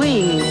thin with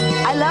wings.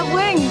 I love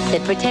wings.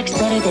 It protects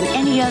better than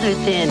any other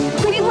thin.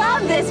 We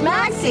love this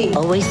maxi.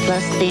 Always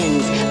plus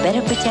thins.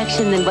 Better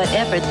protection than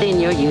whatever thin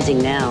you're using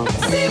now.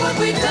 See what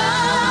we've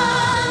done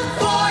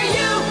for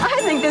you. I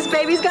think this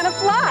baby's gonna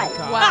fly.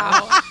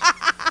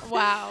 Wow.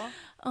 Wow.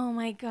 Oh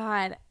my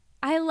god.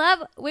 I love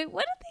what did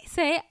they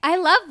say? I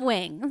love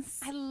wings.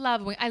 I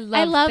love wing. I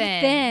I love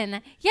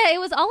thin. Yeah, it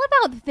was all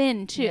about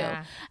thin too.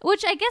 Yeah.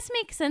 Which I guess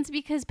makes sense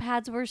because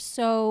pads were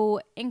so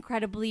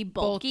incredibly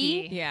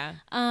bulky. Yeah.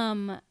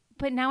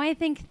 But now I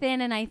think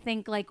thin and I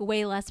think like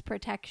way less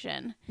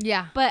protection.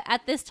 Yeah. But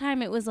at this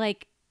time it was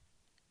like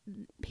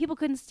people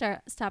couldn't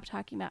stop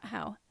talking about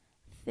how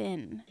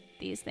thin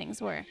these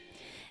things were.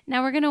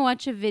 Now we're going to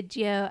watch a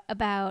video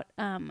about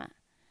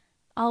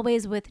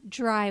Always with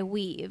dry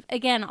weave.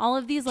 Again, all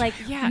of these like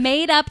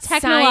made up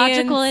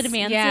technological Science,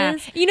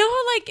 advances. yeah. You know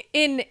how like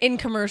in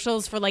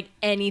commercials for like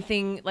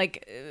anything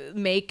like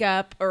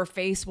makeup or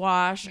face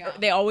wash,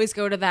 they always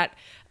go to that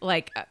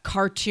like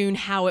cartoon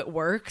how it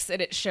works,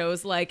 and it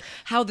shows like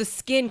how the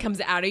skin comes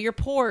out of your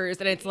pores,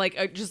 and it's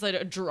like just like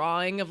a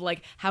drawing of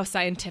like how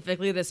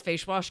scientifically this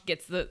face wash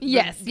gets the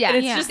Yes, yeah. and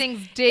it's Yeah. just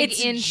Things dig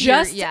it's into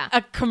just your-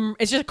 yeah.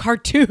 it's just a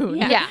cartoon.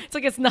 Yeah. It's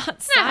like it's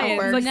not science.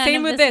 work. Like None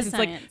same of with this this. is It's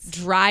like science.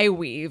 dry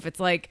weave. It's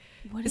like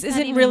What this does that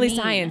isn't even really mean?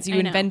 science. You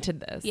I know. invented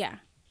this. Yeah.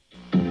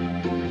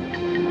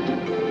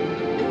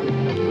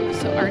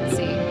 So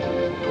artsy.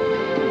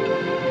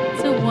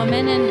 It's a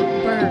woman and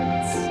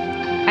birds.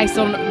 I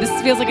still don't know.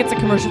 This feels like it's a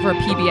commercial for a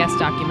PBS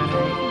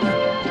documentary.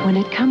 When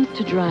it comes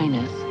to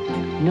dryness,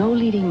 no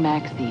leading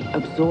maxi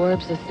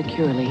absorbs as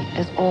securely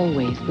as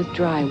Always with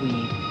dry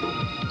weave.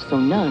 So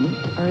none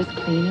are as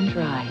clean and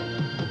dry.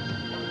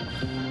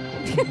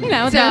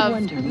 Now Dove.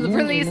 Wonder more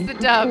Release women the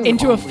prefer dove.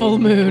 Into a Always full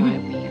with moon. dry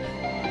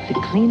weave.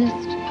 The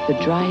cleanest, the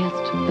driest,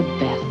 the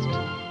best.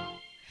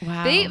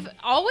 Wow. They've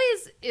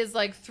always is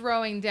like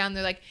throwing down.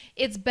 They're like,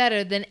 it's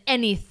better than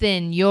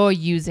anything you're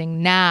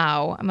using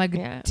now. I'm like,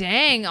 Yeah.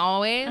 dang,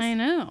 always. I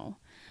know.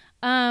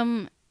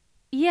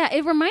 Yeah,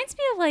 it reminds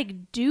me of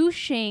like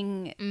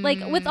douching, like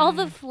with all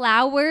the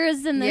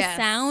flowers and the Yes.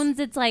 sounds.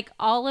 It's like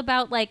all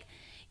about like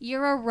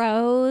you're a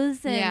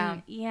rose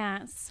and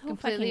Yeah. it's so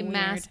Completely fucking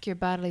mask your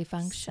bodily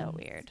function. So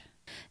weird.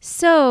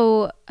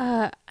 So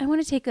I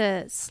want to take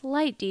a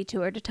slight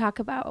detour to talk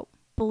about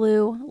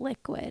blue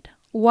liquid.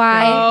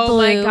 Why Oh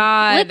blue my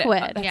god.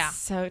 liquid? That's Yeah.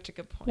 such a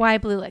good point. Why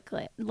blue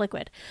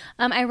liquid?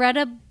 I read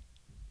a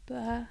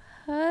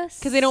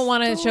Because they don't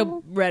want to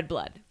show red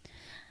blood.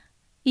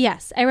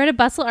 Yes, I read a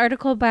Bustle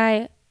article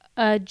by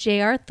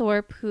J.R.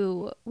 Thorpe,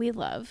 who we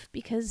love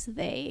because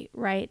they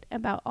write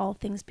about all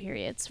things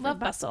periods for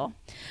Bustle.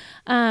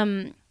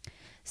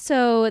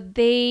 So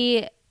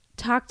they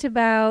talked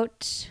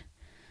about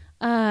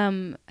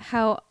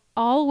how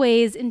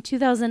Always in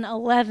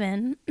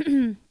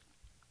 2011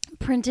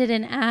 printed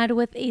an ad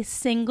with a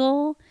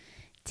single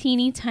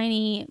teeny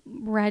tiny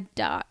red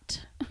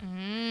dot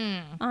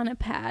on a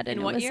pad.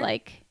 And what it was year?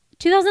 like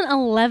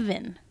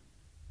 2011.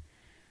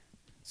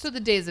 So the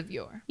days of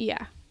yore.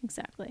 Yeah,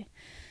 exactly.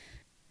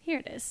 Here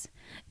it is.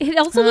 It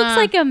also looks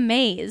like a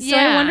maze. So I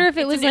Yeah, wonder if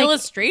it it's was an like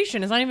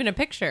illustration. It's not even a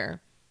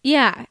picture.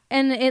 yeah,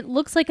 and it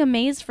looks like a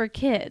maze for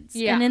kids.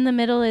 Yeah. And in the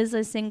middle is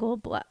a single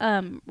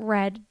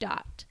red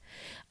dot.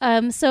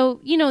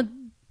 So,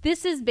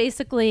 this is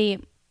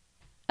basically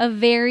a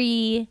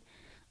very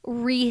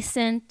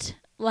recent,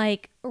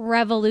 like,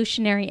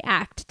 revolutionary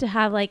act to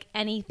have, like,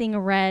 anything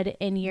red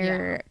in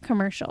your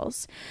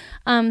commercials.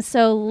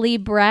 So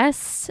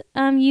Libresse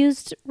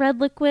used red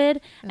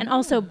liquid and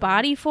also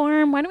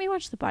Bodyform. Why don't we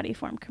watch the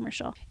Bodyform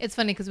commercial? It's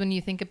funny because when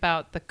you think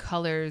about the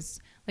colors,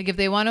 like if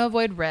they want to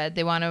avoid red,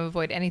 they want to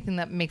avoid anything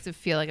that makes it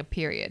feel like a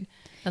period.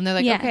 And they're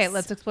like, Yes. okay,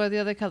 let's explore the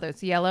other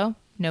colors. Yellow,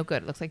 no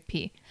good. It looks like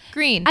pee.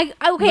 Green, Okay.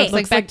 looks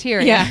like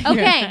bacteria. yeah.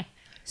 Okay.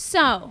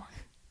 So,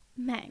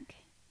 Meg.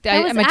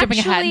 That was am I jumping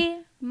actually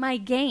ahead? my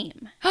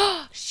game.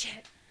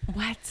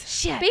 What?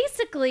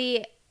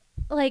 Basically,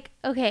 like,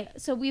 okay,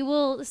 so we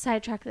will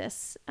sidetrack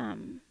this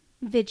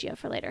video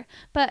for later.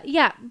 But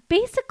yeah,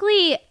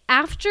 basically,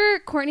 after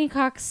Courtney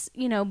Cox,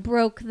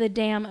 broke the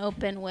dam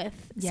open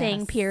with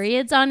saying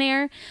periods on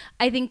air,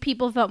 I think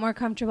people felt more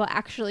comfortable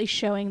actually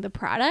showing the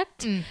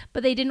product,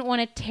 but they didn't want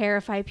to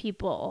terrify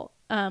people.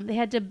 They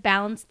had to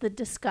balance the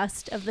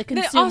disgust of the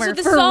consumer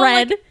this for is all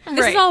red.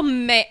 this is all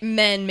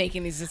men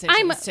making these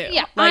decisions too.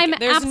 Yeah, Like, I'm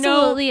there's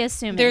absolutely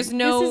assuming. There's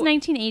no. This is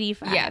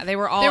 1985. Yeah, they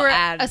were all There were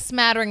ad. a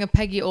smattering of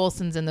Peggy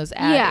Olsons in those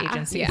ad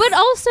agencies. But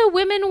also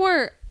women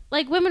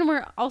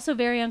were also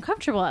very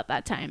uncomfortable at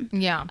that time.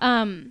 Yeah.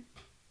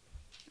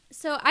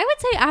 So I would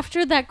say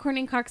after that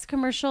Courtney Cox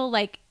commercial,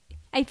 like,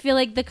 I feel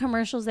like the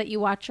commercials that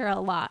you watch are a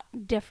lot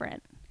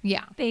different.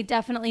 Yeah. They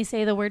definitely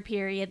say the word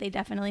period. They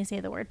definitely say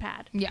the word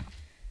pad. Yeah.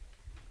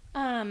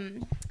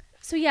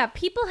 So yeah,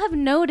 people have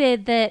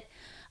noted that,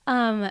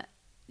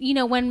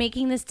 when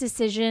making this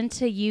decision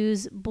to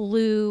use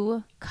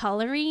blue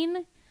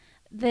coloring,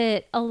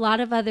 that a lot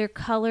of other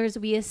colors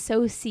we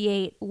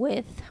associate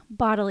with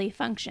bodily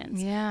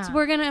functions. Yeah. So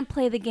we're going to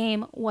play the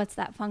game, what's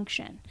that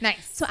function?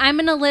 Nice. So I'm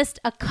going to list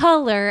a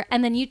color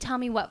and then you tell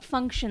me what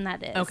function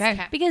that is.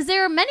 Okay. Because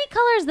there are many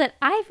colors that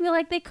I feel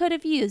like they could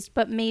have used,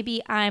 but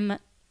maybe I'm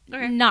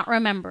not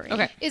remembering.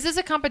 Okay. Is this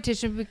a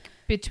competition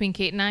between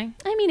Kate and I?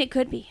 I mean, it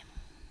could be.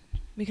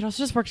 We could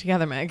also just work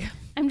together, Meg.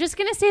 I'm just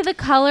going to say the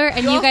color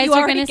and you guys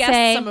are going to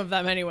say some of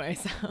them anyway.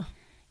 So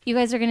you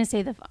guys are going to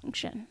say the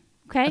function.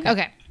 Okay?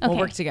 Okay. we'll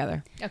work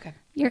together. Okay.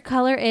 Your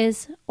color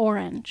is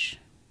orange.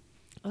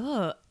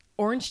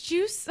 Orange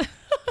juice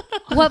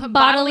What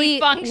Bodily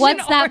function,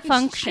 what's that orange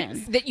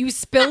function? that you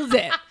spilled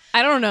it.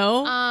 I don't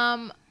know.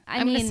 I'm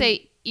going to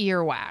say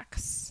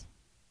earwax.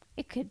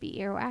 It could be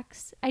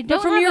earwax. I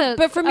don't from have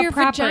your- a, from a your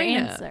proper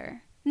vagina.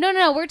 answer.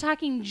 No, we're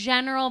talking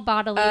general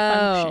bodily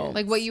function.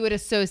 Like what you would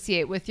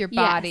associate with your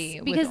body.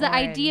 Yes, because with the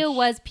idea orange.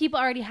 was people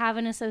already have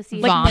an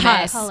association like with vomit.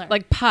 pus. color.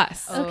 Like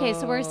pus. Okay,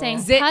 so we're saying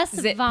Zit- pus,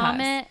 zit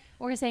vomit.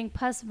 We're saying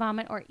pus,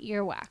 vomit, or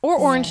earwax. Or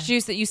orange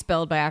juice that you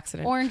spilled by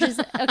accident. Orange is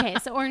okay.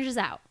 So orange is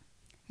out.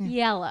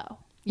 Yellow,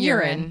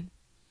 Urine.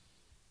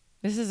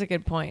 This is a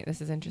good point.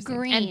 This is interesting.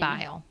 green, And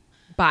bile.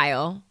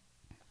 Bile.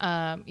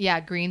 Yeah,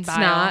 green bile.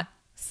 Snot.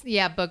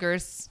 Yeah,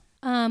 boogers.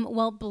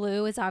 Well,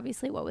 blue is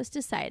obviously what was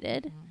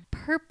decided. Mm.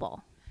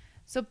 Purple.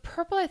 So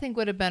purple, I think,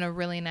 would have been a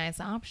really nice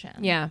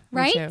option. Yeah. me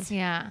Right? too.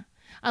 Yeah.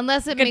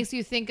 Unless it makes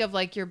you think of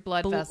like your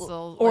blood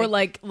vessel. Or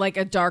like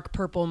a dark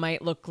purple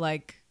might look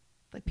like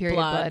period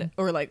blood.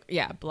 Or like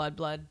blood.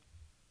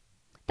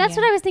 That's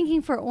what I was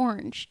thinking for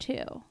orange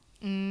too.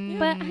 But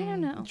I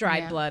don't know.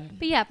 Dried blood.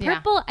 But yeah, Yeah.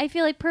 purple. I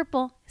feel like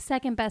purple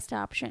second best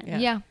option.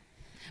 Yeah.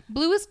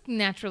 Blue is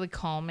naturally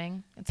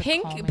calming. It's a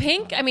calming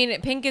Pink. color. I mean,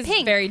 pink is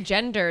Pink. very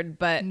gendered,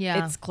 but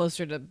Yeah. it's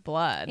closer to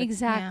blood.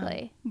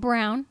 Exactly.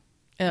 Brown,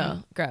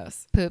 Oh,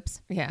 gross.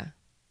 Poops. Yeah.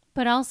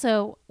 but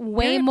also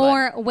way Period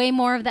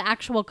more of the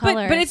actual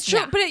color. But it's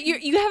true. But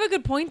you have a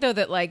good point though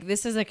that like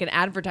this is like an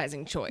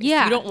advertising choice.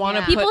 Yeah. You don't want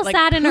to Yeah. put people like,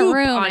 sat in a poop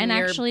room on and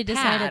your actually pad.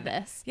 decided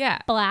this. Yeah.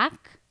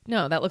 Black,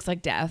 No, that looks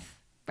like death.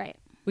 right?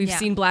 We've Yeah.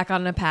 seen black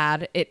on a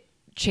pad. It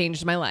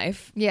changed my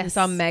life. We Yes.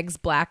 saw Meg's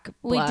black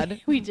blood.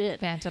 We did.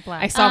 Fanta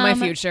Black. I saw my Um,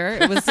 future.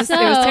 It was just, it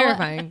so- was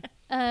terrifying.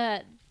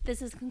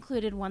 This is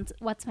concluded once.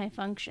 What's my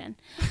function?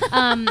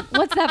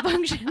 What's that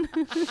function?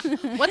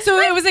 So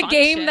it was a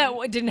game that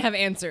didn't have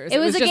answers. It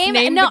was a just game.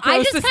 name No, the I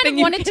just closest kind thing of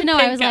you wanted to can know.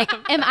 I was think like,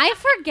 of. am I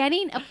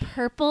forgetting a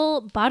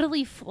purple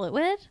bodily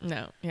fluid?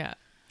 No, yeah.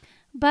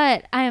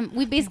 But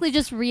we basically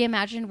just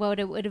reimagined what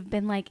it would have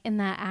been like in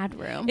that ad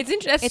room. It's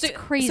interesting. It's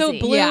crazy. So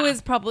blue Yeah.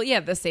 is probably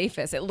the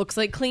safest. It looks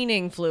like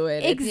cleaning fluid.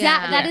 It's-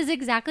 Exactly. Yeah. That is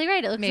exactly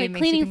right. It looks Maybe like makes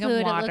you cleaning think of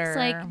fluid. It water. looks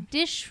like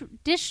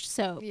dish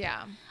soap.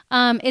 Yeah.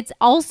 It's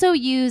also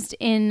used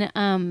in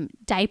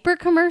diaper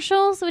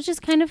commercials, which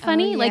is kind of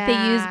funny. Like they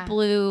use yeah.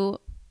 blue,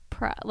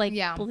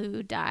 Yeah.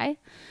 blue dye.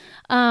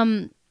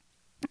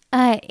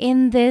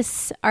 In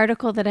this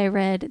article that I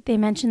read, they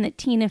mentioned that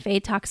Tina Fey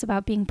talks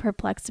about being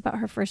perplexed about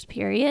her first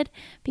period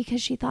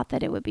because she thought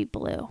that it would be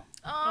blue.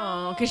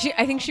 Oh, because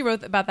I think she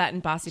wrote about that in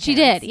Bossy She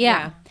Pants. did,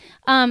 yeah.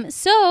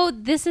 So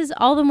this is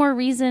all the more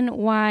reason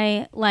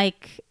why,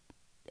 like,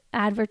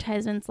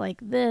 advertisements like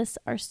this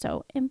are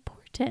so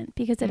important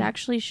because it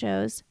actually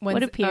shows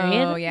what a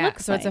period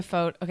looks so like. it's a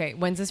photo. Okay,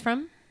 when's this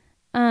from?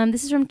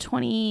 This is from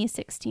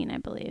 2016, I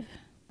believe.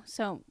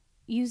 So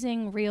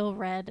using real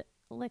red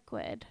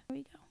liquid. There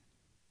we go.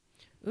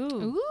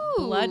 Ooh.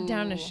 Blood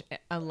down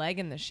a leg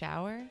in the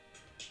shower.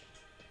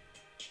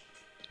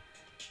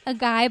 A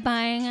guy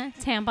buying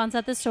tampons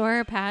at the store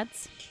or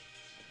pads.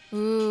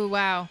 Ooh,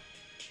 wow.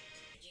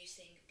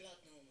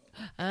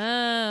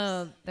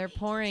 Oh, they're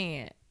pouring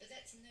it.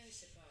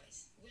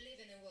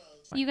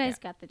 You guys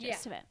got the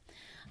gist of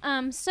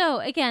it. So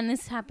again,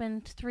 this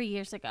happened 3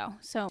 years ago.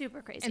 So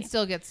super crazy. And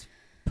still gets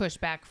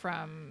pushback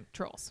from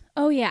trolls.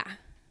 Oh yeah.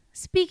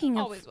 Speaking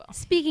Always will.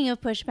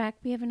 of pushback,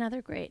 we have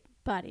another great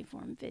body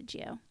form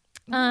video.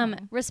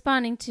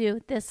 Responding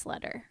to this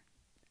letter.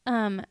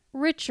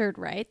 Richard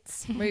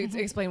writes. Wait,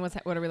 explain what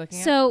are we looking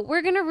at? So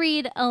we're gonna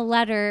read a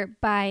letter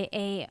by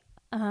a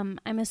I'm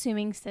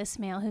assuming cis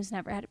male who's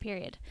never had a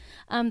period,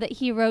 that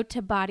he wrote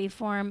to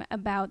Bodyform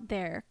about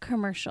their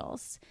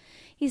commercials.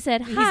 He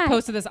said, "Hi." He's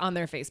posted this on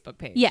their Facebook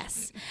page.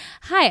 Yes.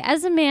 "Hi,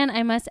 as a man,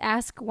 I must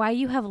ask why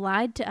you have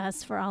lied to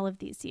us for all of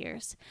these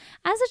years.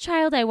 As a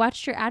child, I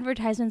watched your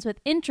advertisements with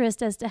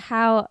interest as to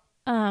how,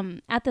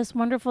 at this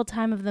wonderful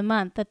time of the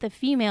month, that the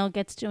female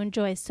gets to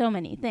enjoy so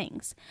many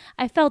things.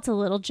 I felt a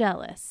little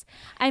jealous.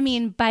 I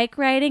mean, bike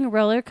riding,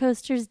 roller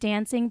coasters,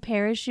 dancing,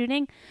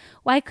 parachuting.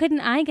 Why couldn't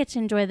I get to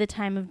enjoy the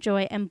time of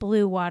joy and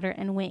blue water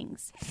and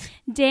wings?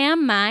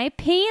 Damn my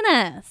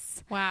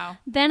penis. Wow.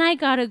 Then I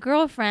got a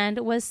girlfriend,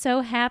 was so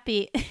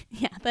happy."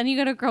 Yeah, then you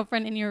got a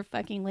girlfriend in your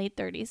fucking late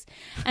 30s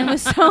and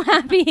was so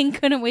happy and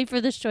couldn't wait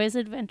for this joyous,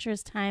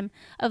 adventurous time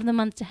of the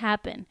month to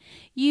happen.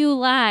 You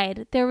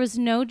lied. There was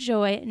no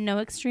joy, no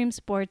extreme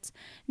sports,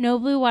 no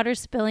blue water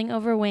spilling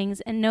over wings,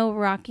 and no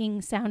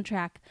rocking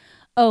soundtrack.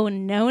 Oh,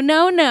 no,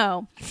 no,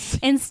 no.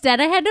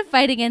 Instead, I had to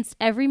fight against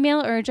every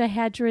male urge I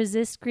had to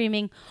resist,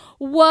 screaming,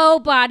 whoa,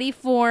 body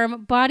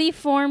form, body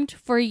formed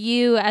for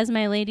you, as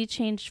my lady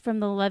changed from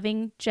the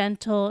loving,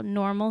 gentle,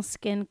 normal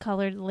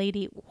skin-colored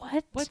lady.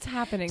 What? What's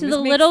happening? To This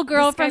the makes- little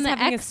girl this guy's from The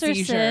having a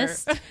seizure.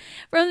 Exorcist.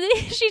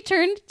 She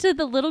turned to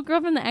the little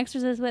girl from The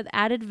Exorcist with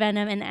added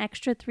venom and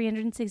extra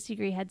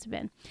 360-degree head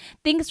spin.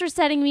 Thanks for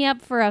setting me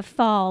up for a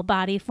fall,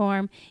 body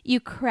form, you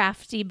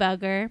crafty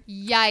bugger.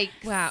 Yikes.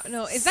 Wow.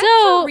 No, is So,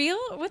 that for real?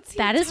 What's he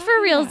That is for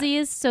talking about?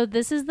 realsies. So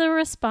this is the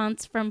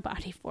response from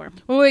Bodyform.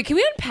 Wait, can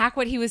we unpack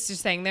what he was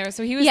just saying there?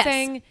 So he was Yes.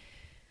 saying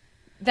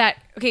that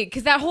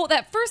because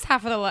that first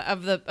half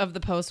of the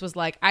post was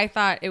like, I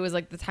thought it was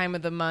like the time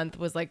of the month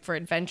was like for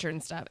adventure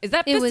and stuff. Is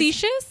that It was-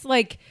 facetious?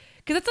 Like,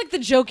 because that's like the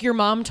joke your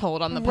mom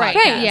told on the Right.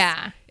 podcast.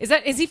 Yeah.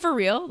 Is he for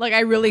real? Like, I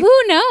really.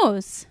 Who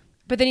knows?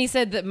 But then he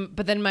said that.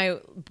 But then my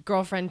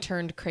girlfriend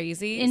turned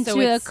crazy Into so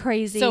a it's,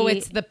 crazy- So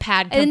it's the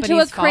pad company's Into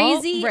a fault?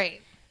 crazy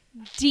Right.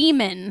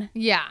 demon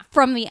Yeah.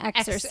 from The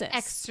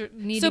Exorcist.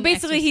 So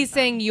basically, he's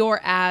saying your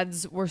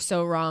ads were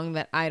so wrong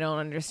that I don't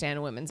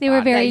understand women's. They were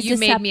bodies. very that you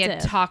made me a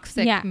deceptive.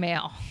 toxic Yeah.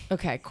 male.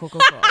 Okay. Cool.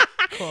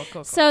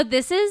 Cool. So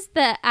this is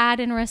the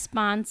ad in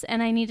response,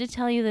 and I need to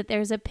tell you that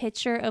there's a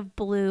pitcher of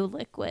blue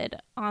liquid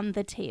on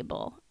the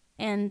table,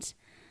 and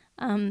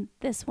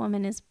this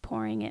woman is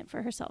pouring it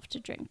for herself to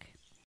drink.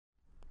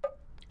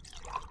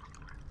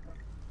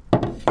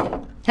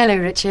 Hello,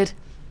 Richard.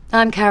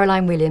 I'm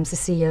Caroline Williams, the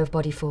CEO of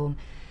Bodyform.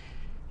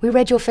 We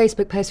read your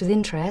Facebook post with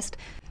interest,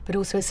 but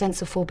also a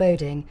sense of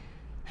foreboding,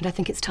 and I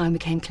think it's time we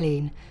came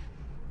clean.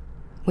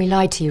 We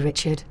lied to you,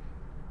 Richard,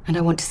 and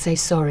I want to say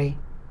sorry.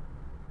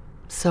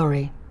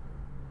 Sorry.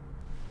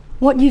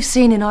 What you've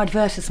seen in our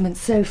advertisements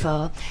so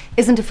far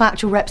isn't a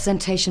factual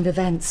representation of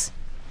events.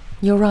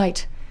 You're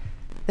right.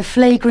 The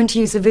flagrant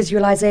use of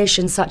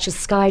visualizations such as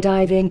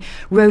skydiving,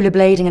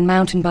 rollerblading and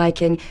mountain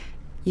biking,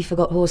 you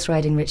forgot horse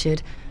riding,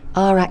 Richard,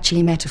 are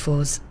actually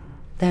metaphors.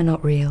 They're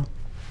not real.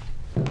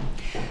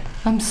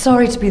 I'm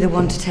sorry to be the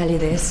one to tell you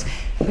this,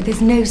 but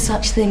there's no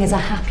such thing as a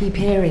happy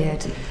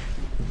period.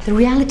 The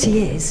reality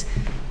is,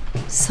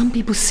 some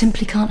people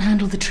simply can't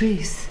handle the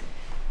truth.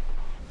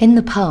 In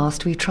the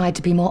past, we've tried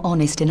to be more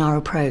honest in our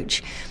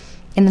approach.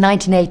 In the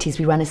 1980s,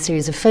 we ran a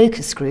series of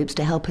focus groups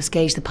to help us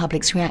gauge the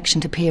public's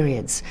reaction to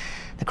periods.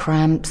 The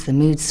cramps, the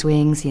mood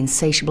swings, the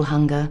insatiable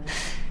hunger.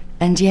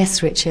 And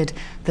yes, Richard,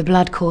 the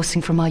blood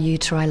coursing from our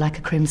uteri like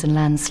a crimson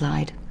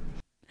landslide.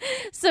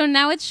 So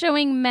now it's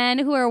showing men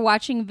who are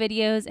watching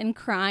videos and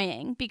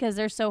crying because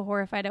they're so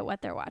horrified at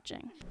what they're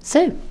watching.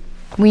 So,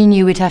 we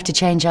knew we'd have to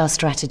change our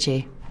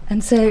strategy.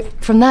 And so,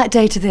 from that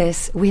day to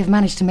this, we have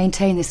managed to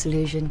maintain this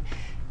illusion.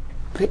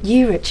 But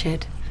you,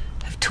 Richard,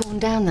 have torn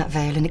down that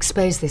veil and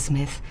exposed this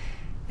myth,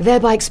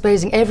 thereby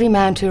exposing every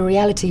man to a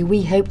reality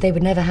we hoped they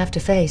would never have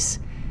to face.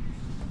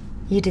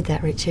 You did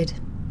that, Richard.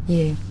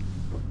 You.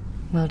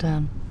 Well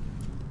done.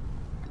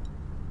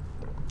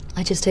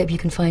 I just hope you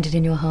can find it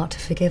in your heart to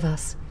forgive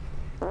us.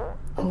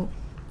 Oh,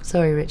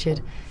 sorry,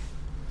 Richard.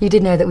 You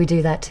did know that we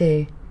do that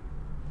too,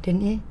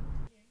 didn't you?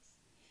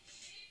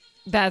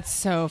 That's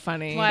so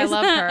funny. Well, I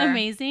love her.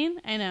 Amazing.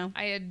 I know.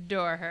 I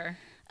adore her.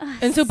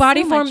 And so so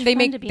Bodyform, much they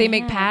fun to be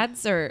make had.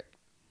 pads or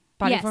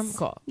Bodyform? Yes.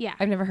 Cool. Yeah.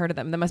 I've never heard of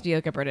them. That must be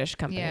like a British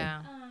company.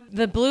 Yeah.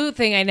 The blue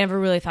thing I never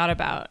really thought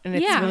about, and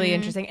it's Yeah. really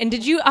interesting. And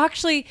did you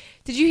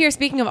hear,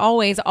 speaking of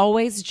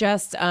always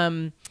just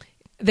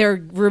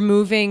they're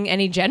removing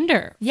any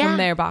gender from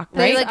their box,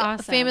 They right? like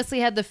awesome. famously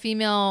had the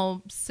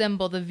female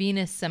symbol, the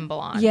Venus symbol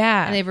on.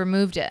 Yeah. And they've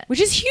removed it. Which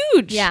is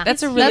huge. Yeah.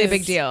 That's a really That's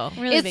big deal.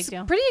 Really it's big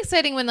deal. pretty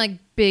exciting when like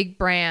big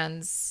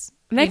brands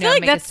And I feel like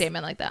make that's a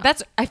statement like that.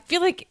 That's I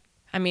feel like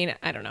I mean,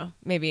 I don't know.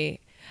 Maybe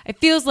it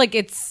feels like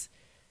it's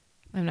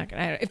I'm not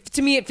gonna.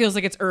 To me, it feels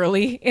like it's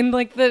early in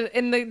like the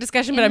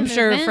discussion, but In I'm the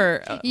sure movement?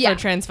 for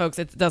trans folks,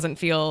 it doesn't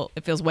feel.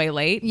 It feels way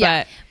late.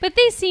 Yeah. But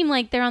they seem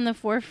like they're on the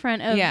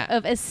forefront of, Yeah.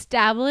 of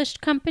established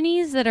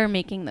companies that are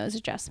making those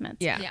adjustments.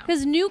 Yeah. Yeah.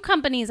 Because new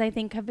companies, I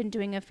think, have been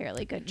doing a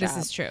fairly good job. This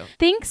is true.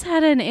 Thinks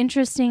had an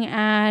interesting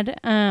ad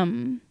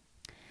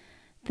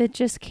that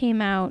just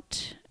came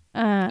out.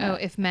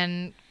 if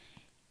men.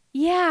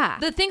 Yeah.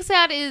 The thing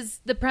sad is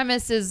the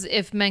premise is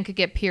if men could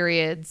get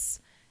periods,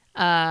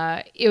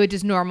 it would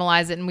just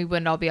normalize it and we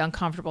wouldn't all be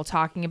uncomfortable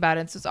talking about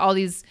it. So it's all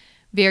these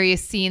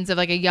various scenes of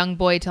like a young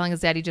boy telling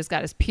his dad he just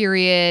got his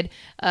period,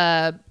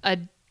 a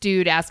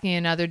dude asking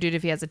another dude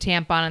if he has a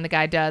tampon, and the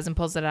guy does and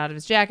pulls it out of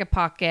his jacket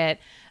pocket.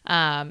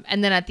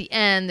 And then at the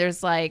end,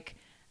 there's like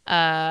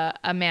a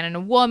man and a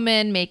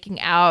woman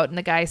making out, and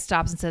the guy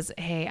stops and says,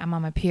 "Hey, I'm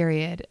on my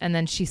period." And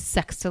then she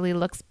sexily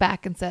looks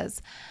back and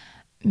says,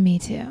 "Me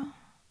too."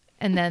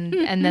 And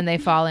then they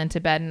fall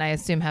into bed and I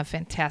assume have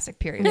fantastic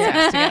period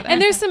sex together.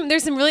 And there's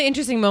some really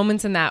interesting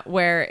moments in that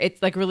where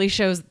it like really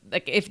shows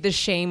like if the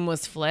shame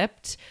was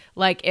flipped,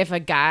 like if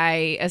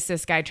a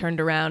cis guy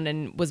turned around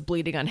and was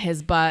bleeding on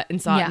his butt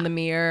and saw it in the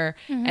mirror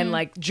and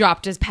like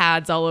dropped his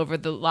pads all over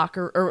the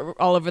locker or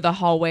all over the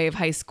hallway of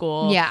high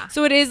school. Yeah.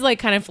 So it is like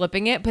kind of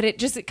flipping it, but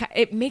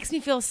it makes me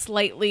feel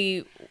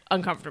slightly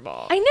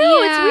uncomfortable. I know,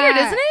 it's weird,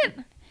 isn't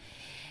it?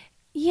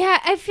 Yeah,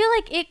 I feel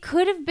like it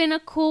could have been a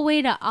cool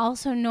way to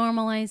also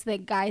normalize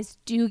that guys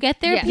do get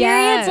their Yes. periods.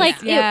 Yes,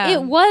 Like yeah.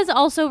 it was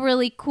also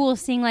really cool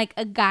seeing like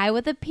a guy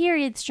with a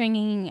period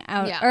stringing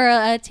out Yeah. or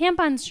a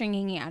tampon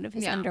stringing out of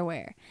his Yeah.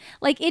 underwear.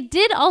 Like it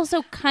did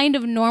also kind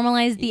of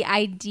normalize the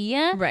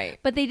idea, Right.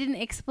 But they didn't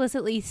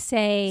explicitly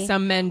say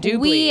Some men do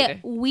we bleed.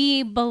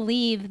 we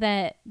believe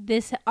that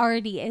this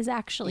already is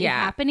actually Yeah.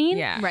 happening,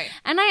 Yeah. Right.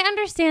 And I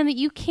understand that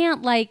you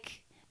can't like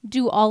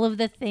do all of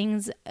the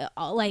things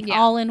like Yeah.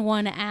 all in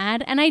one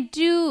ad. And I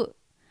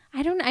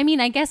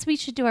guess we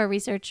should do our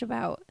research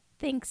about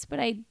Thinks, but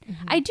I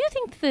do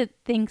think that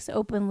Thinks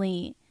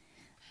openly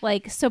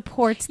like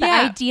supports the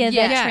Yeah. idea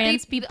Yeah. that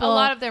trans people a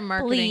lot of their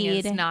marketing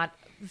bleed. is not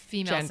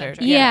female Gendered.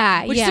 centric.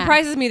 Yeah. Which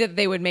surprises me that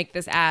they would make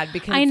this ad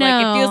because I it's like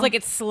know. it feels like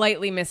it's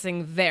slightly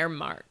missing their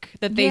mark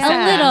that they Yeah.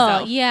 set A little,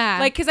 themselves. yeah.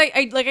 Like because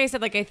I like I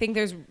said, like I think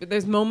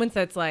there's moments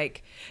that's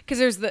like because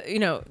there's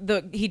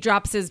he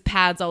drops his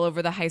pads all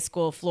over the high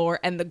school floor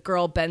and the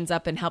girl bends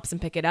up and helps him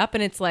pick it up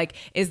and it's like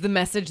is the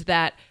message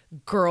that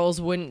girls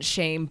wouldn't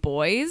shame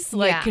boys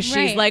like Yeah. because she's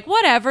Right. like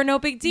whatever, no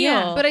big deal.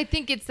 Yeah. But I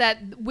think it's that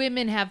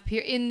women have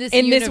in this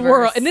in universe, this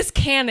world, in this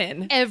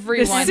canon,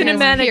 everyone this has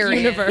cinematic period.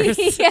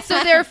 universe.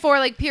 So therefore,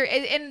 like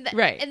period, and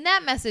Right. and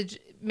that message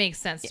makes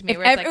sense to me. If,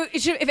 Where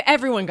it's like, if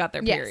everyone got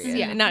their yes, period,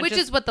 yeah, and not which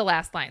just, is what the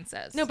last line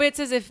says. no, but it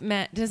says if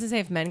men doesn't say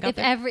if men got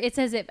their. it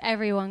says if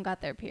everyone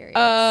got their period.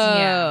 Oh,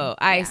 Yeah.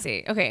 I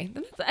see. Okay,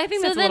 I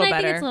think so that's a then little I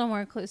better. think it's a little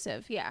more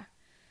inclusive. Yeah.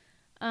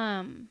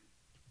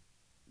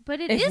 But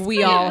it is if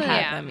we kind all of a-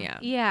 had them, yeah.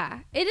 Yeah.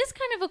 It is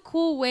kind of a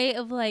cool way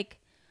of like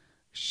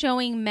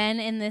showing men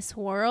in this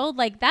world.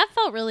 Like that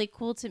felt really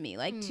cool to me.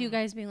 Like two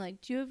guys being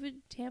like, "Do you have a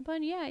tampon?"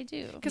 "Yeah, I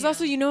do." Because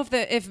also,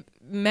 if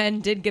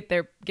men did get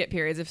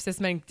periods, if cis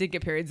men did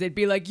get periods, they'd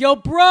be like, "Yo,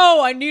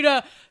 bro, I need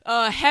a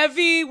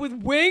heavy with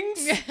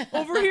wings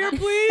over here,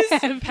 please.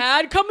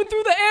 Pad coming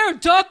through the air,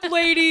 duck,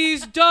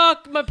 ladies,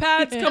 duck. My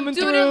pad's coming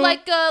doing through. it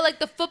like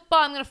the football.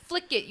 I'm gonna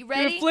flick it. You I'm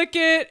ready? gonna flick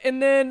it,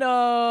 and then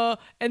I'm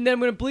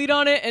gonna bleed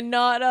on it and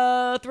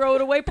not throw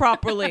it away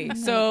properly.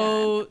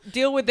 So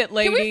deal with it,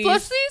 ladies. Can we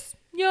flush these?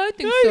 Yeah, I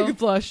think Yeah, so. you can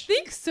flush.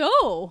 think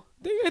so.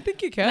 I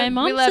think you can. My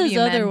mom We love says you,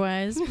 men.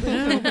 otherwise, but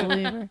I don't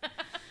believe her.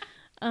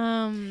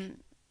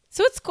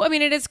 So it's cool. I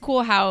mean, it is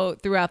cool how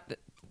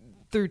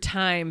through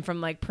time from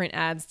like print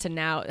ads to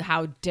now,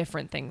 how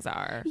different things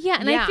are. Yeah,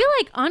 and Yeah. I feel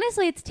like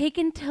honestly it's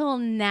taken till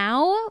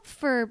now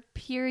for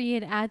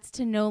period ads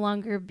to no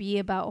longer be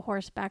about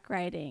horseback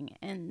riding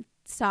and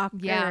soccer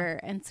Yeah.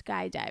 and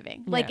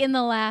skydiving. Like Yeah. in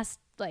the last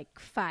like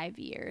 5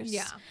 years.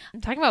 Yeah,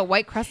 I'm talking about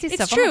white crusty It's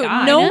stuff. true. Oh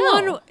my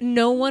God.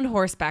 No one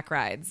horseback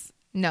rides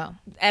no.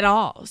 at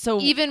all. So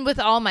Even with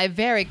all my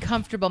very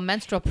comfortable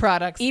menstrual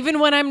products, even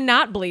when I'm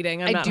not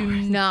bleeding, I do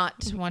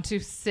not want to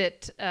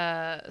sit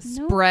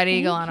spread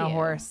eagle on thank a you.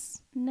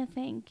 horse. No,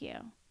 thank you.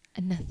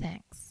 No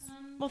thanks.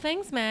 Well,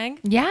 thanks, Meg.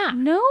 Yeah.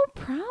 No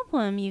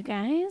problem, you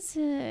guys.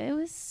 It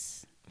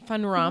was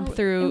Fun romp it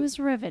through was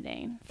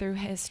riveting.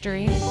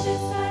 history.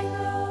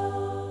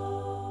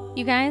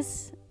 You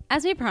guys,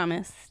 as we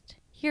promised,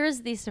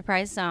 here's the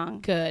surprise song.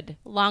 Good.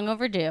 Long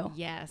overdue.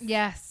 Yes.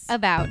 Yes.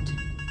 About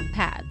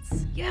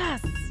pads.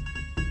 Yes.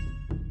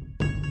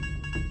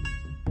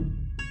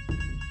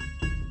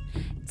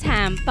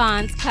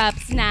 Tampons,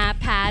 cups, snap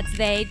pads,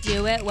 they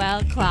do it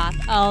well. Cloth,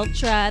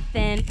 ultra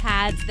thin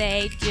pads,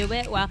 they do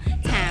it well.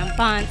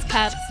 Tampons,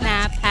 cups,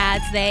 snap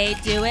pads, they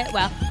do it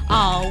well.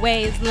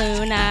 Always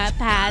Luna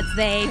pads,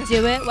 they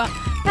do it well.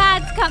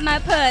 Pads cut my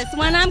puss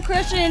when I'm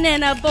crushing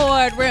in a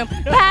boardroom.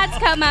 Pads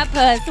cut my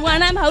puss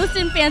when I'm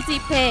hosting fancy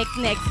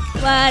picnics.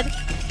 Blood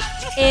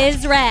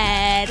is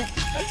red.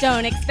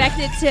 Don't expect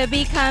it to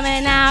be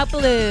coming out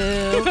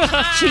blue.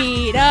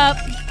 Cheat up.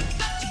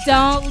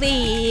 Don't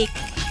leak.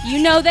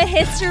 You know the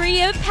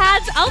history of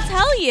pads, I'll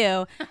tell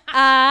you.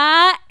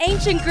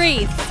 Ancient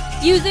Greece,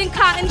 using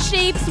cotton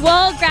shapes,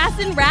 wool, grass,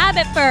 and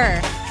rabbit fur.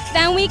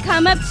 Then we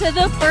come up to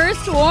the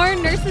first war,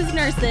 nurses.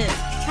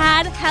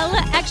 Had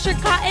hella extra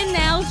cotton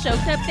nails,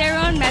 choked up their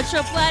own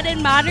menstrual blood,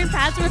 and modern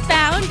pads were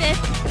founded.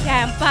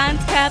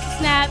 Tampons, cups,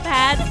 snap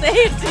pads, they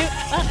do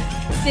well.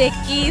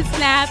 Sticky,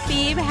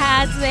 snappy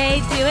pads, they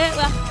do it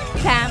well.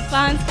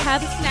 Tampons,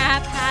 cups,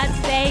 snap pads,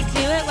 they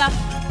do it well.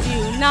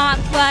 Do not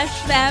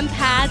flush them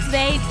pads,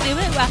 they do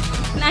it well.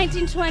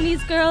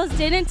 1920s girls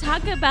didn't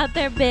talk about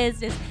their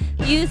business.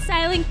 Use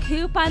silent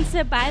coupons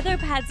to buy their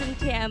pads and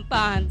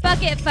tampons.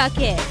 Fuck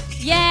it.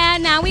 Yeah,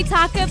 now we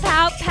talk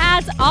about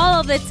pads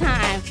all the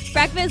time.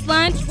 Breakfast,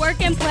 lunch, work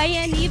and play,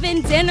 and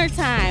even dinner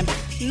time.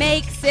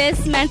 Makes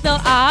this mental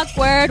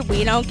awkward.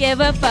 We don't give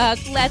a fuck.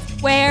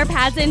 Let's wear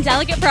pads and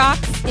delicate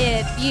frocks.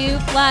 If you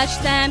flush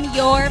them,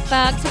 you're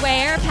fucked.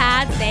 Wear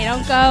pads. They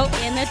don't go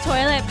in the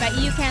toilet, but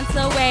you can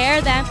still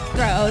wear them.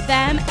 Throw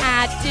them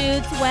at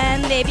dudes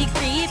when they be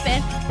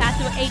creeping. That's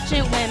what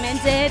ancient women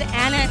did,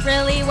 and it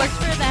really works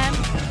for them.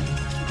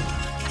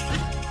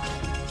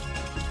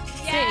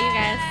 Yeah, you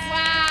guys.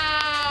 Wow.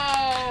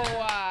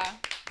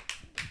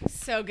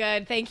 So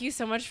good. Thank you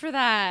so much for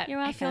that. You're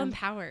I feel welcome.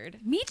 empowered.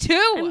 Me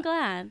too. I'm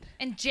glad.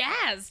 And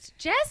jazzed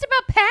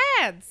about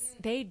pads.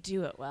 They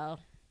do it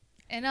well.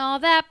 And all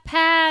that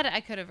pad.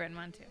 I could have written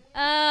one too.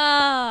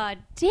 Oh,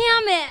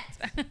 damn it.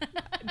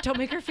 Don't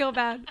make her feel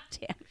bad.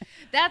 Damn it.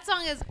 That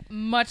song is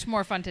much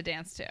more fun to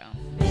dance to.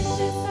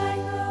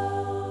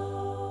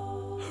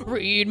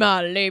 Read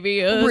my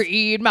labias.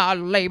 Read my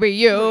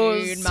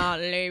labias. Read my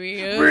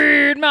labias.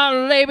 Read my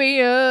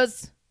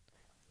labias.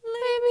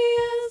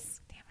 Labias.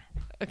 Damn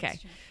it. Okay.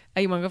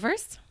 You want to go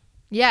first?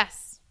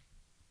 Yes.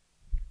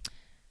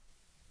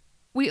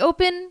 We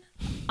open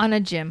on a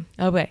gym.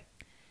 Oh, wait.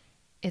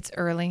 It's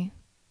early.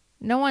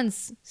 No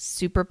one's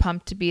super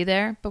pumped to be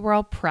there, but we're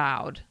all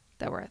proud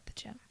that we're at the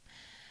gym.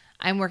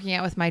 I'm working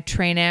out with my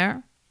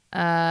trainer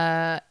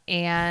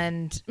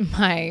and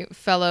my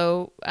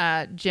fellow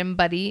gym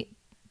buddy,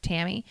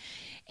 Tammy.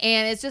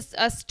 And it's just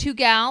us two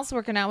gals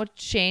working out with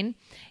Shane.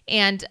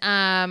 And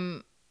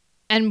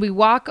we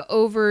walk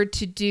over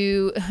to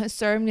do,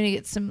 sorry, I'm going to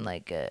get some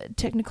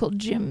technical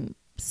gym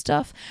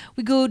stuff.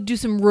 We go do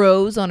some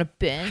rows on a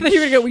bench.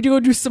 We do go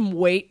do some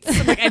weights.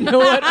 I know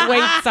what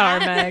weights are,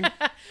 Meg.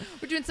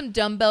 We're doing some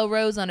dumbbell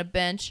rows on a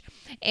bench,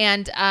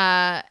 and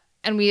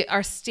we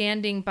are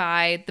standing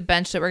by the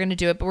bench that we're going to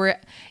do it. But we're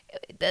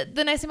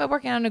the nice thing about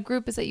working out in a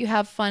group is that you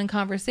have fun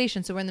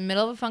conversation. So we're in the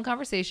middle of a fun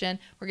conversation.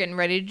 We're getting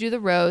ready to do the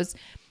rows,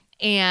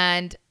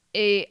 and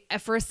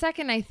for a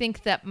second, I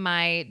think that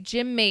my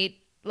gym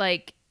mate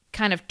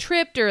kind of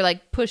tripped or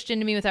pushed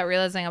into me without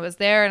realizing I was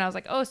there, and I was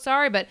like, "Oh,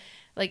 sorry," but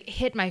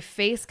hit my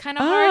face kind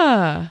of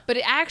hard. But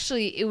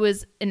it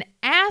was an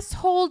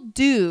asshole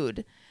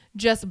dude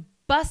just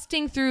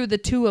busting through the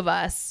two of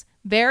us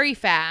very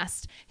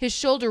fast. His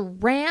shoulder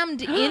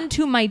rammed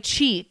into my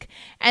cheek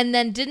and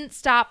then didn't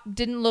stop,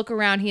 didn't look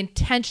around. He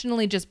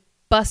intentionally just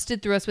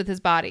busted through us with his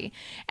body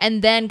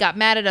and then got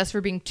mad at us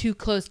for being too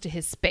close to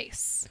his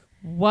space.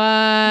 What?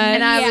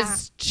 And I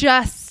was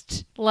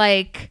just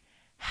like,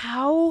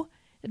 how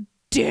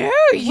dare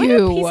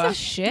you? What a piece of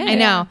shit. I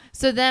know.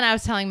 So then I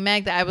was telling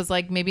Meg that I was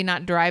maybe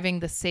not driving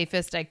the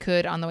safest I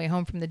could on the way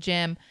home from the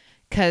gym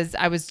because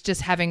I was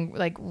just having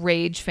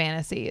rage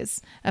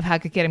fantasies of how I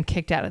could get him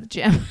kicked out of the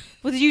gym.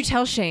 Well, did you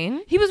tell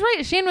Shane? He was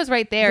right. Shane was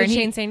right there. Did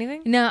Shane say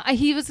anything? No,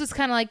 he was just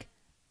kind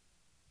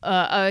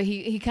of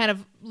he kind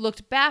of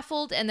looked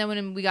baffled, and then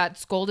when we got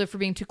scolded for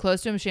being too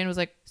close to him, Shane was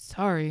like,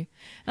 "Sorry," and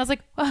I was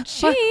like,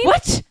 Shane,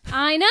 what?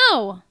 I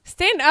know.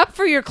 Stand up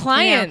for your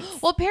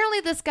clients. Well, apparently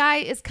this guy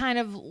is kind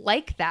of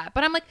like that,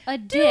 but I'm like, A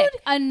dick.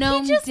 dude, A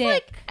gnome he just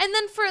dick. and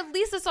then for at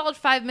least a solid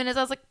 5 minutes,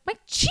 I was like, my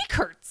cheek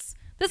hurts.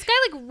 This guy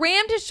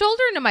rammed his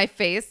shoulder into my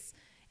face,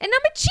 and now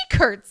my cheek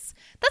hurts.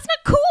 That's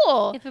not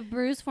cool. If a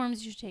bruise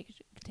forms, you should take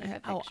a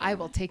picture. Oh, I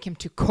will take him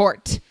to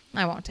court.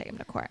 I won't take him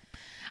to court.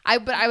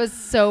 But I was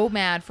so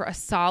mad for a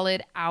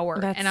solid hour.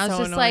 That's and I was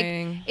so just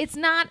annoying. it's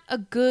not a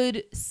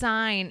good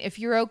sign if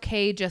you're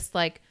okay just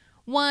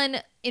one,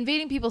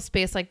 invading people's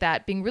space like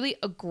that, being really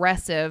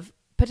aggressive,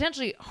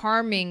 potentially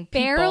harming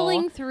people.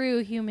 Barreling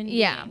through human beings.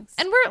 Yeah.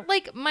 And we're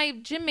my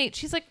gym mate,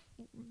 she's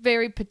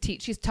very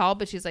petite. She's tall,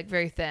 but she's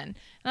very thin. And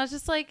I was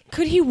just like,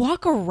 could he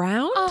walk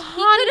around?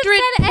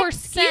 100%.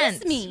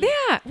 Excuse me.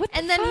 Yeah. What the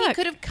And then he fuck?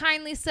 could have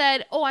kindly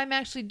said, "Oh, I'm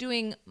actually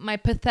doing my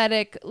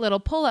pathetic little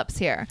pull-ups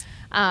here,"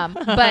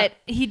 but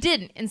he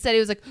didn't. Instead, he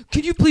was like,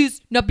 "Can you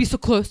please not be so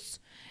close?"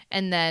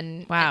 And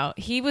then Wow,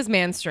 he was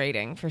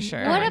manstrating for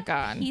sure. What my a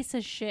God. piece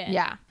of shit.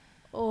 yeah.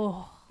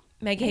 Oh.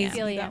 Meg Hayes,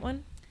 feel you ya. got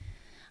one?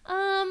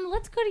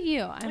 Let's go to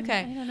you. Okay.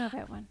 I don't know if I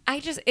have one.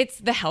 It's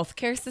the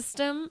healthcare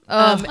system.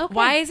 Ugh. Okay.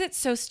 Why is it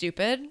so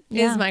stupid?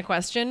 Yeah. Is my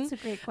question. That's a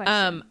great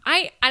question.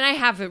 I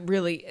have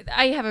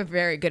a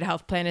very good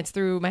health plan. It's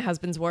through my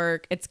husband's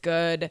work. It's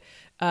good.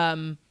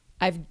 I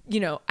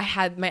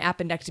had my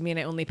appendectomy and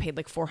I only paid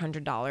like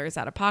 $400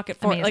 out of pocket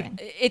for it. Amazing.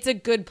 Like, it's a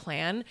good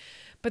plan,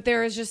 but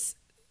there is just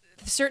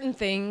certain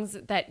things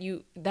that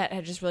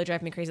have just really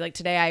drive me crazy. Like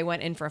today I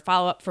went in for a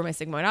follow-up for my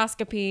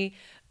sigmoidoscopy.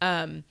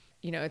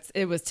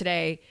 It was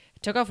today. I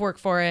took off work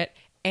for it.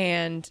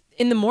 And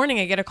in the morning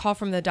I get a call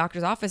from the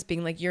doctor's office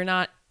being like, you're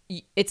not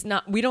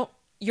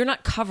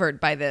covered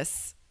by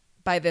this,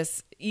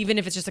 even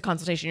if it's just a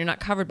consultation, you're not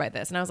covered by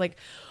this. And I was like,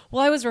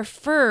 well, I was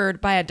referred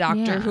by a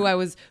doctor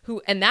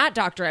and that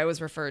doctor I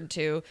was referred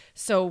to.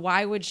 So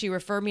why would she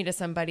refer me to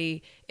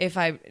somebody if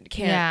I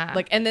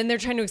can't and then they're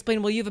trying to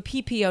explain, well, you have a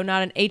PPO,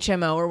 not an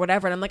HMO or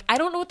whatever. And I'm like, I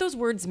don't know what those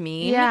words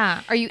mean.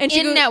 Yeah. Are you and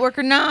she in network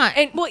or not?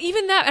 And well,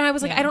 even that. And I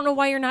was like, I don't know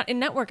why you're not in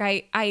network.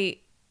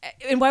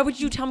 And why would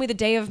you tell me the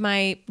day of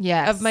my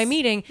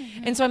meeting?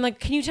 Mm-hmm. And so I'm like,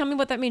 can you tell me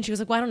what that means? She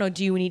was like, well, I don't know.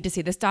 Do you need to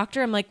see this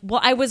doctor? I'm like,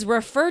 well, I was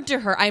referred to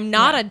her. I'm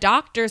not a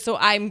doctor, so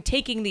I'm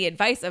taking the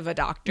advice of a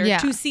doctor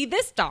to see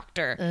this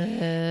doctor.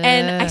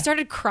 And I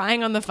started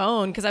crying on the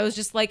phone because I was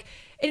just like,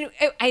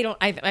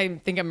 I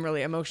think I'm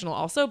really emotional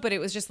also, but it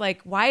was just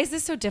like, why is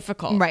this so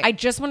difficult? Right. I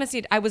just want to see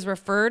it. I was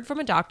referred from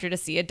a doctor to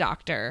see a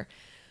doctor.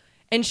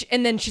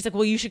 And then she's like,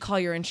 well, you should call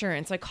your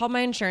insurance. So I called my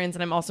insurance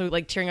and I'm also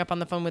like tearing up on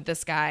the phone with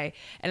this guy.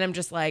 And I'm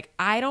just like,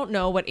 I don't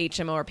know what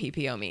HMO or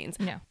PPO means.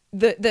 No.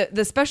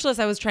 The specialist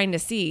I was trying to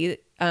see,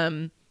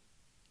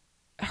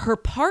 her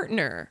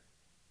partner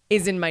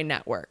is in my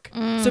network.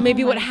 So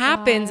maybe what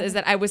happens is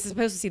that I was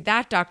supposed to see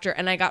that doctor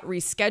and I got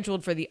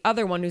rescheduled for the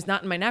other one who's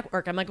not in my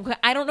network. I'm like, okay,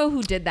 I don't know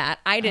who did that.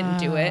 I didn't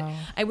do it.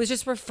 I was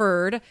just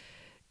referred.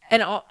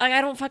 And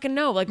I don't fucking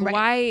know. Like,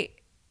 why...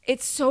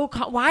 It's so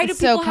why do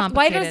people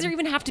why does there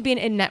even have to be an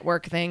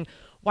in-network thing?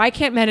 Why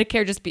can't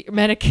Medicare just be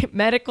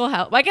medical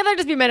health? Why can't there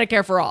just be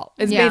Medicare for all?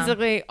 Is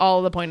basically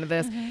all the point of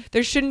this.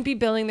 There shouldn't be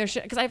billing. There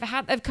should, because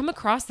I've come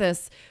across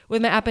this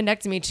with my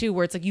appendectomy too,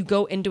 where it's like you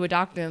go into a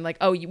doctor and like,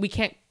 oh, we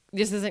can't.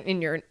 This isn't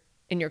in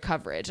your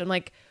coverage. I'm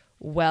like,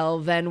 well,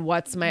 then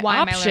what's my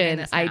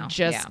option? I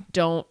just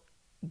don't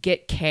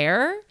get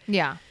care.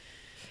 Yeah.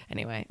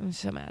 Anyway, I'm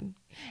so mad.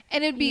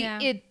 And it'd be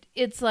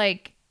it's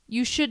like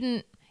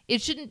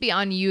it shouldn't be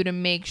on you to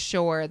make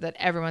sure that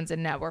everyone's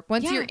in network.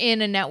 Once you're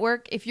in a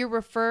network, if you're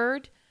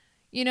referred,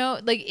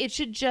 like it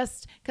should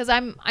just, because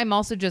I'm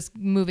also just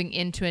moving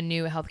into a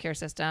new healthcare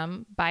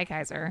system by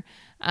Kaiser.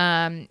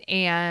 But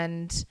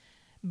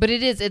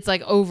it's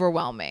like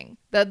overwhelming.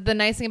 The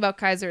nice thing about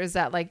Kaiser is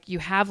that like you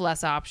have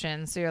less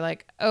options. So you're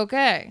like,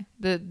 okay,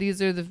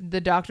 these are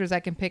the doctors I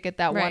can pick at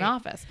that one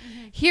office.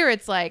 Here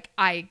it's like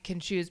I can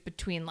choose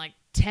between like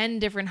 10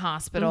 different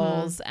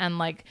hospitals and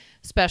like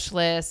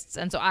specialists.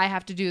 And so I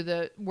have to do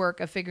the work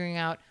of figuring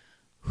out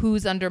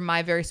who's under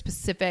my very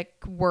specific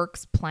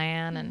works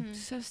plan. And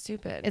so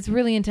stupid. It's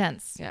really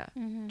intense. Yeah.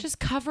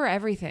 Just cover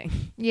everything.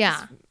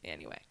 Yeah.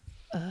 Anyway.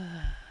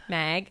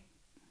 Mag.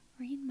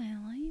 Read my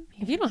life.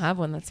 If you don't have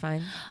one, that's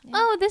fine.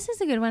 Oh, this is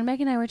a good one.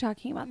 Meg and I were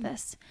talking about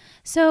this.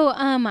 So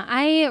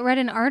I read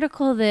an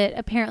article that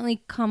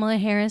apparently Kamala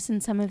Harris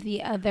and some of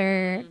the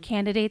other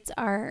candidates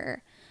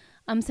are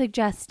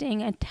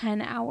suggesting a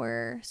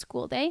 10-hour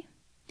school day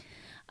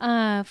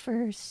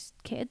for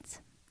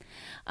kids.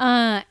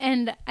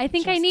 And I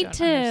think I need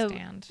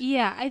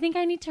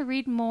to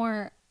read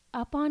more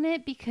up on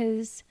it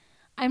because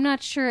I'm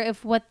not sure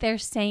if what they're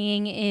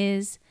saying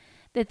is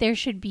that there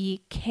should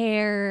be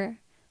care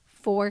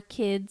for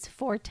kids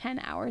for 10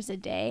 hours a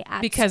day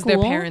at because school.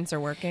 Their parents are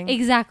working.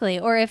 Exactly.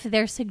 Or if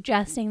they're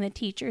suggesting that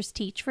teachers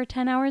teach for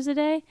 10 hours a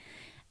day.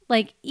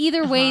 Like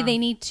either way, they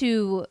need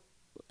to,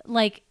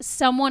 like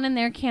someone in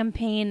their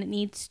campaign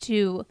needs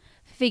to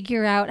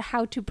figure out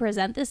how to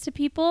present this to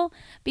people,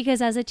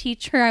 because as a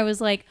teacher I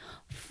was like,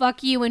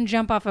 fuck you and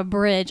jump off a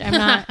bridge. I'm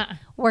not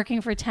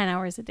working for 10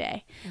 hours a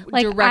day.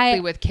 Like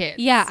directly with kids.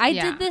 Yeah, I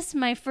did this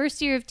my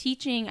first year of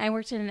teaching. I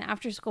worked in an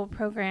after school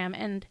program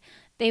and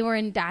they were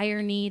in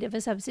dire need of a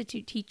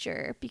substitute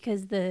teacher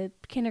because the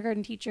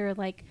kindergarten teacher,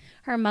 like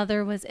her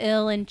mother was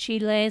ill in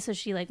Chile. So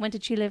she like went to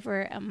Chile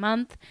for a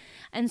month.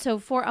 And so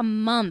for a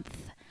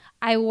month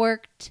I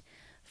worked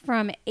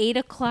from 8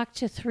 o'clock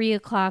to 3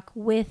 o'clock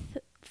with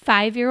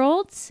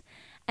 5-year-olds.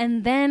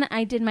 And then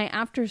I did my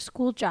after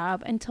school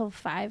job until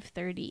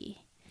 5:30.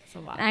 That's a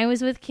lot. And I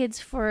was with kids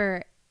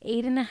for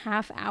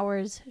 8.5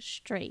 hours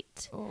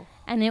straight.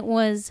 And it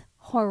was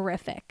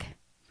horrific.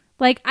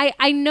 Like,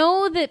 I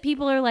know that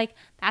people are like,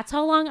 that's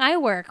how long I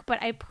work.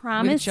 But I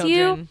promise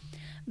you,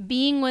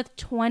 being with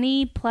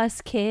 20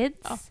 plus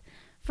kids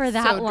for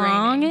that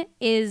long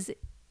is...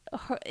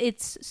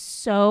 it's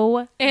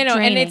so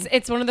draining. And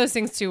it's one of those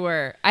things too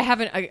where I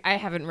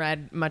haven't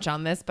read much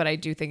on this, but I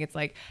do think it's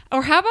like,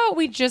 or how about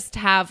we just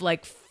have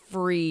like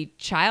free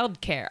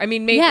childcare. I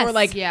mean, maybe Yes. or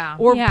like Yeah.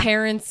 or Yeah.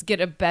 parents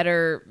get a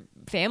better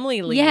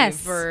family leave.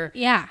 Yes. Or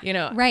Yeah. you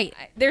know, Right.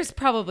 There's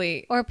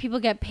probably Or people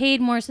get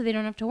paid more so they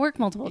don't have to work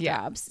multiple Yeah,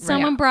 jobs. right.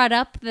 Someone brought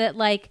up that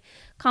like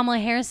Kamala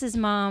Harris's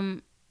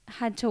mom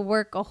had to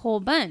work a whole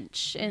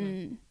bunch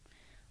and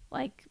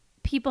like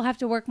people have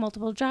to work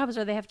multiple jobs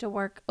or they have to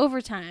work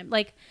overtime.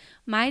 Like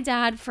my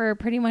dad for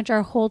pretty much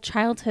our whole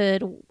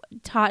childhood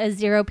taught a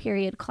 0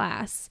 period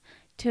class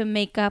to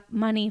make up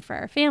money for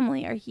our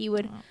family, or he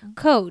would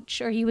coach,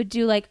 or he would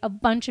do like a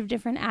bunch of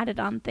different added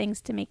on things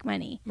to make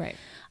money. right.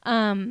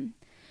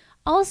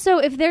 Also,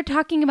 if they're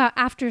talking about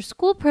after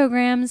school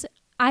programs,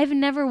 I've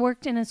never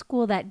worked in a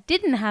school that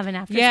didn't have an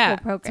after Yeah,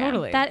 school program.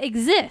 totally. That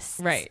exists.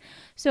 Right.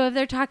 So if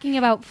they're talking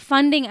about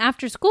funding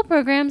after school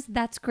programs,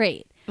 that's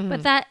great.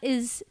 But that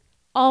is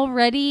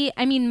already,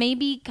 I mean,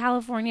 maybe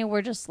California,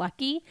 we're just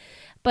lucky,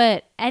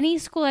 but any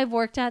school I've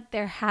worked at,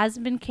 there has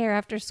been care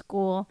after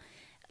school.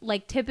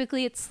 Like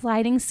typically it's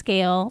sliding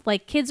scale.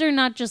 Like kids are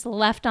not just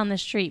left on the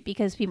street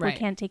because people Right.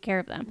 can't take care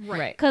of them.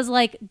 Right. Because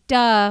like,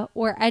 duh,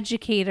 we're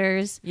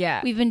educators. Yeah.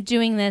 We've been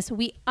doing this.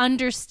 We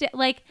understand,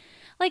 like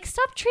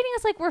stop treating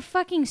us like we're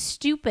fucking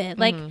stupid.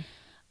 Like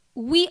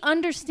we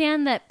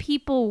understand that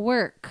people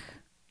work.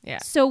 Yeah.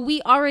 So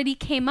we already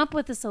came up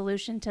with a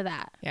solution to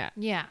that. Yeah.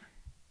 Yeah.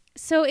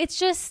 So it's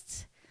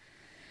just,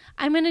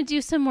 I'm going to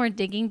do some more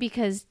digging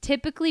because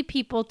typically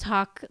people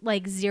talk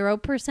like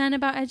 0%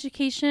 about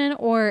education,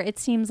 or it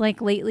seems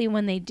like lately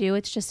when they do,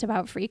 it's just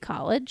about free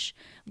college.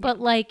 But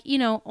like, you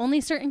know,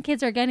 only certain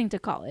kids are getting to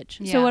college.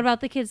 Yeah. So what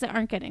about the kids that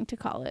aren't getting to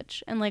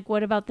college? And like,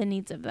 what about the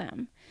needs of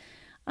them?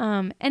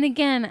 And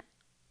again,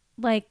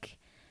 like,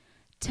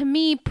 to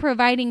me,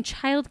 providing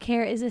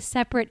childcare is a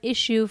separate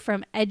issue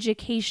from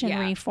education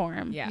Yeah.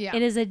 reform. Yeah. Yeah.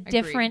 It is a Agreed.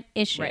 different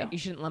issue. Right. You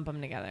shouldn't lump them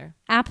together.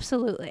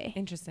 Absolutely.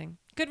 Interesting.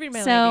 Good read,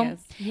 my So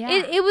ladies. Yeah.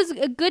 it was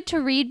good to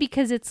read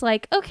because it's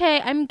like, okay,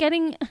 I'm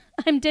dipping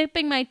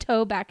my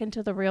toe back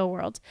into the real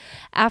world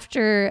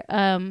after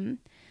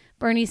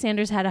Bernie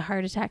Sanders had a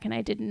heart attack and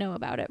I didn't know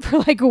about it for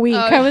like a week.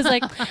 I was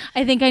like,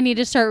 I think I need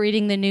to start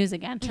reading the news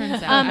again.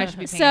 Turns out I should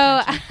be paying so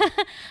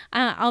attention.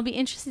 I'll be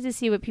interested to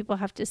see what people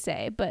have to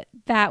say, but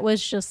that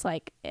was just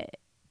like, it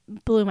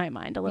blew my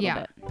mind a little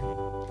Yeah. bit.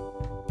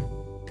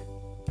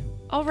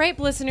 All right,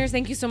 listeners,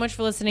 thank you so much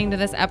for listening to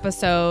this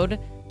episode.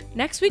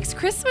 Next week's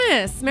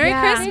Christmas. Merry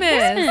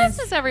Christmas.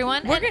 Christmas,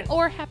 everyone. We're And-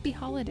 or happy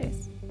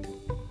holidays.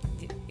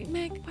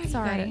 Meg, why you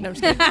Sorry. got it? No, I'm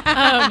just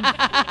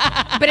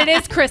kidding. But it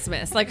is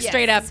Christmas, like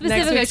straight up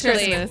next week's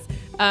Specifically. Christmas.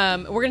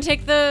 We're gonna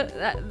take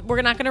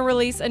we're not gonna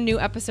release a new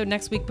episode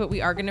next week, but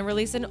we are gonna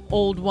release an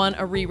old one,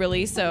 a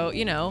re-release. So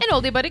you know, An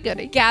oldie but a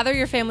goodie. gather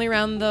your family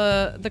around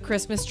the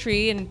Christmas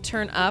tree and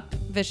turn up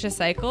Vicious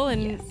Cycle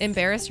and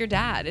embarrass your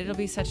dad. It'll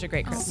be such a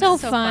great Christmas. So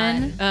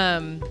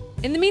fun.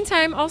 In the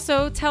meantime,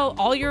 also tell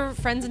all your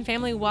friends and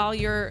family while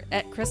you're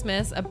at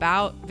Christmas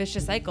about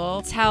Vicious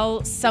Cycle.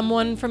 Tell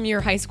someone from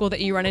your high school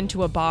that you run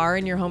into a bar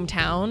in your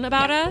hometown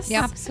about us.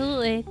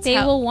 Absolutely. They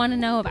Tell- will want to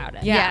know about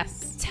it. Yeah. Yes.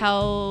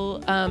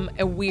 Tell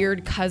a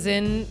weird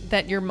cousin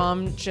that your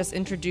mom just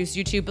introduced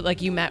you to, but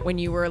like you met when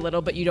you were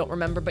little, but you don't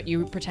remember, but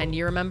you pretend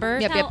you remember.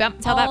 Yep, yep, yep.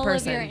 Tell that all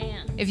person. Of your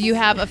aunts. If you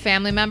have a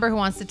family member who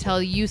wants to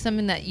tell you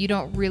something that you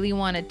don't really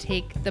want to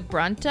take the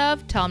brunt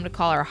of, tell them to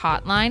call our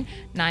hotline,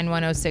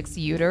 9106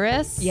 Uterus.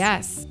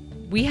 Yes.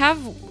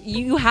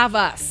 You have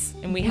us,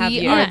 and we have We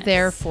you. are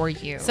there for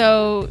you.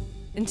 So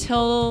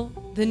until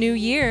the new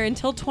year,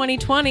 until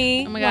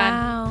 2020, oh my God.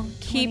 Wow.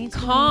 keep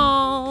 2020.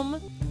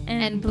 calm.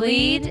 And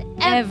bleed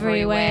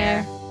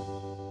everywhere.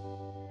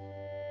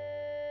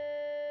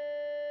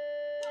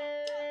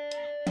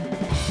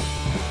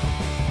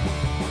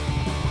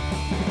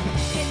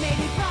 It may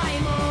be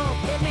primal,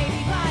 it may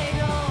be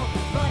vital,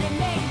 but it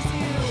makes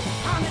you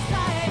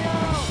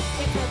homicidal.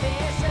 It's a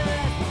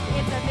vicious,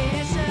 it's a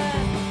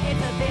vicious,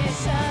 it's a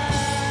vicious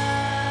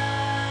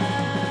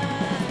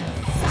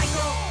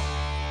cycle.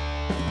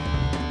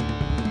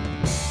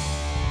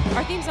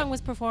 Our theme song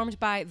was performed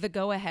by The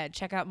Go Ahead.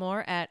 Check out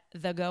more at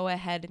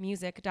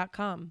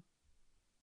thegoaheadmusic.com.